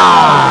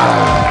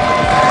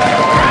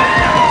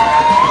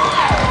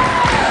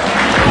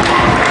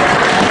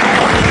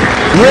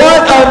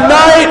 What a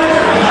night,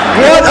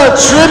 what a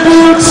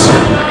tribute.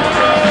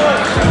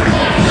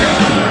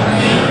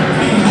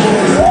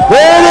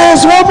 There it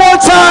is, one more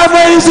time,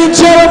 ladies and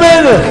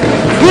gentlemen.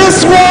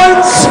 This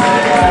one's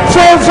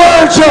for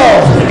Virgil.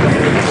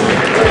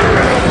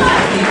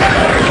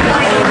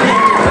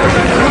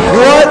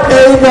 What a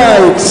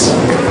night.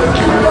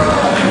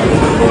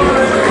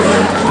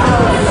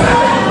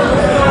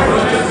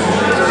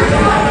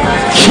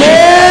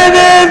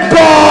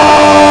 Cannonball!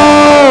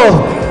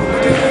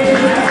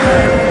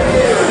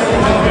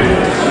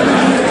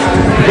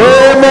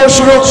 Very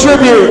emotional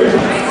tribute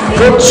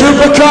from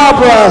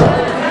Chupacabra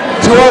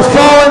to our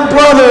fallen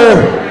brother,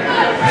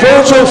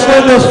 Virgil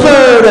Flynn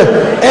III.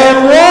 And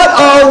what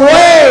a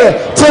way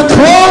to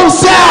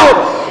close out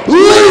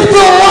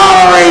Lethal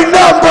Lottery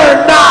number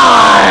 9!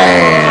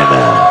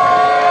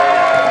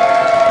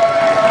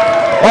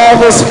 All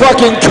this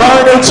fucking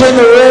carnage in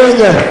the ring.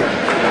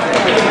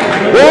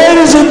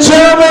 Ladies and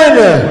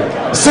gentlemen,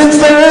 since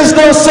there is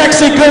no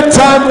sexy good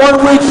time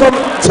 1 week from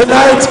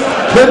tonight,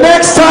 the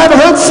next time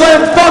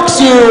Hoodslam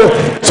fucks you,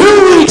 2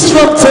 weeks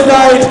from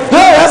tonight,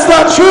 no, that's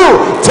not true,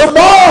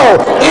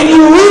 tomorrow in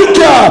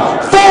Eureka,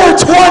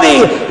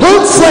 420,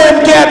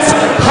 Hoodslam gets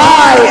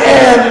high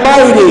and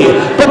mighty.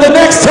 But the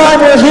next time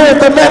we're here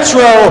at the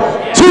Metro,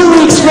 2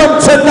 weeks from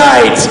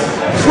tonight,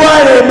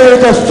 Friday, May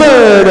the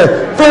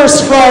 3rd,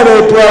 first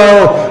Friday,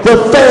 bro,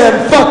 the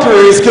fan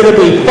fuckery is gonna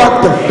be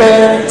fucking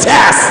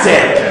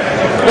fantastic.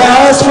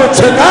 Now, as for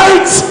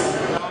tonight,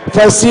 if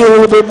I see a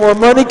little bit more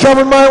money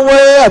coming my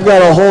way, I've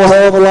got a whole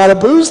hell of a lot of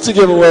booze to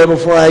give away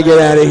before I get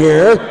out of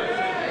here.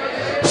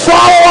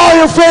 Follow all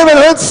your favorite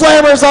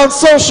Hoodslammers on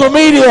social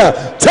media.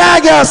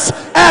 Tag us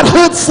at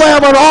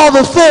Hoodslam on all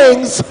the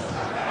things.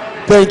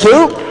 Thank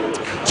you.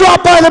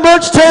 Drop by the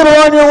merch table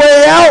on your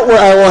way out where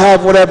I will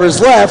have whatever's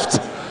left.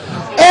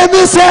 And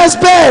this has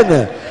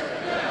been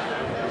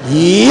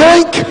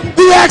Yoink,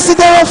 the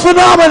Accidental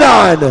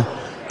Phenomenon.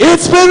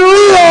 It's been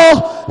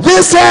real.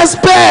 This has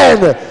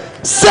been,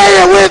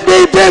 say it with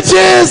me,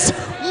 bitches,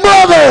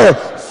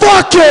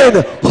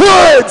 motherfucking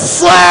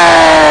Hoodslam.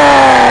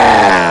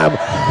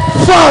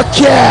 Fuck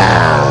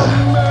yeah.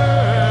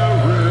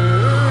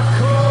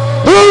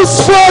 Who's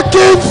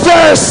fucking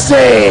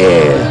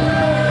thirsty?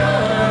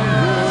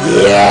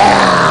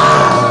 Yeah.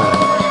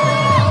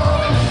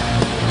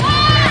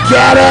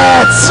 Get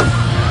it.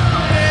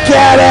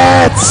 Get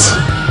it.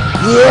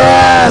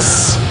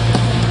 Yes.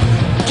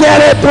 Get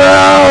it,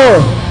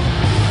 bro.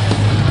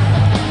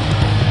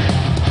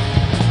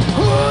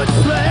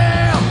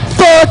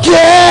 Fuck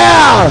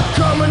yeah.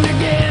 Coming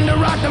again to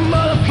rock the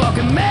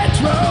motherfucking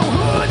Metro.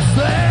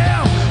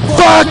 Hoodslam.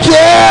 Fuck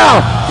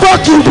yeah.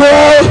 Fuck you,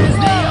 bro.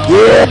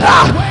 Yeah.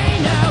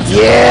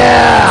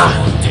 Yeah.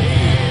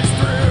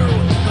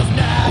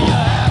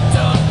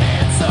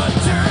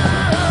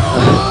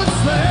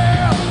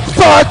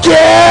 Fuck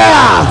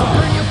yeah.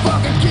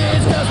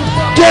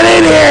 Get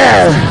in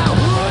here!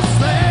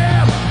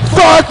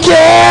 Fuck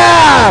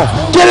yeah!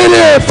 Get in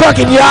here,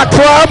 fucking yacht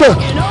club!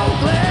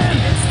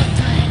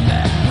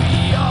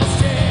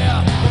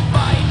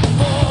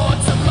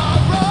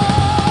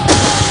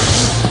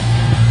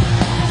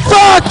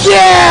 Fuck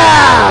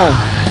yeah!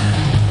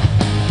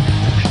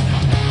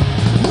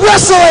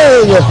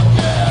 Wrestling,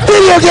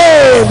 video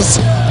games,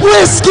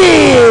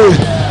 whiskey,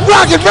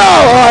 rock and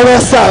roll. Oh, I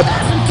messed up.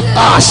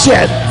 Oh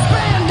shit.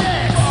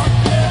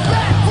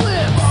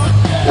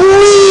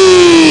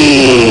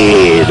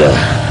 Weed.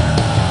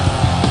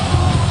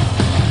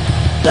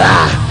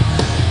 Yeah!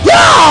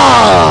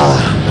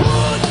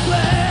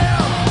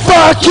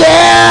 Fuck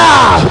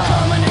yeah!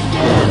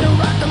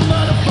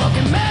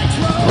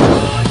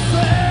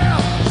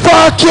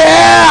 Fuck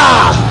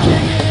yeah!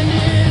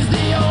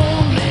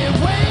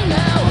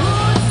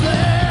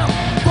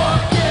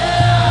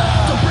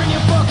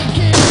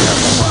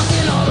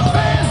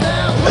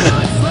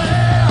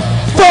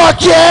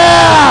 Fuck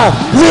yeah!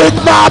 Lick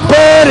my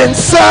butt and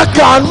suck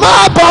on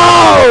my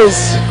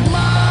balls!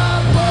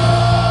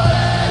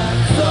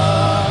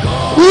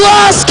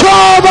 Last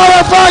call,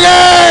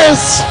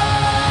 motherfuckers!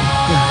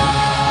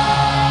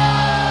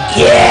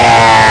 Yeah!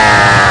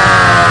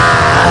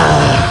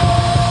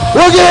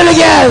 We'll get it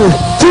again!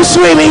 Too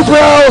sweet me,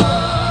 bro!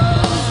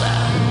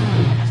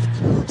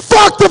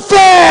 Fuck the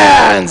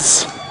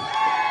fans!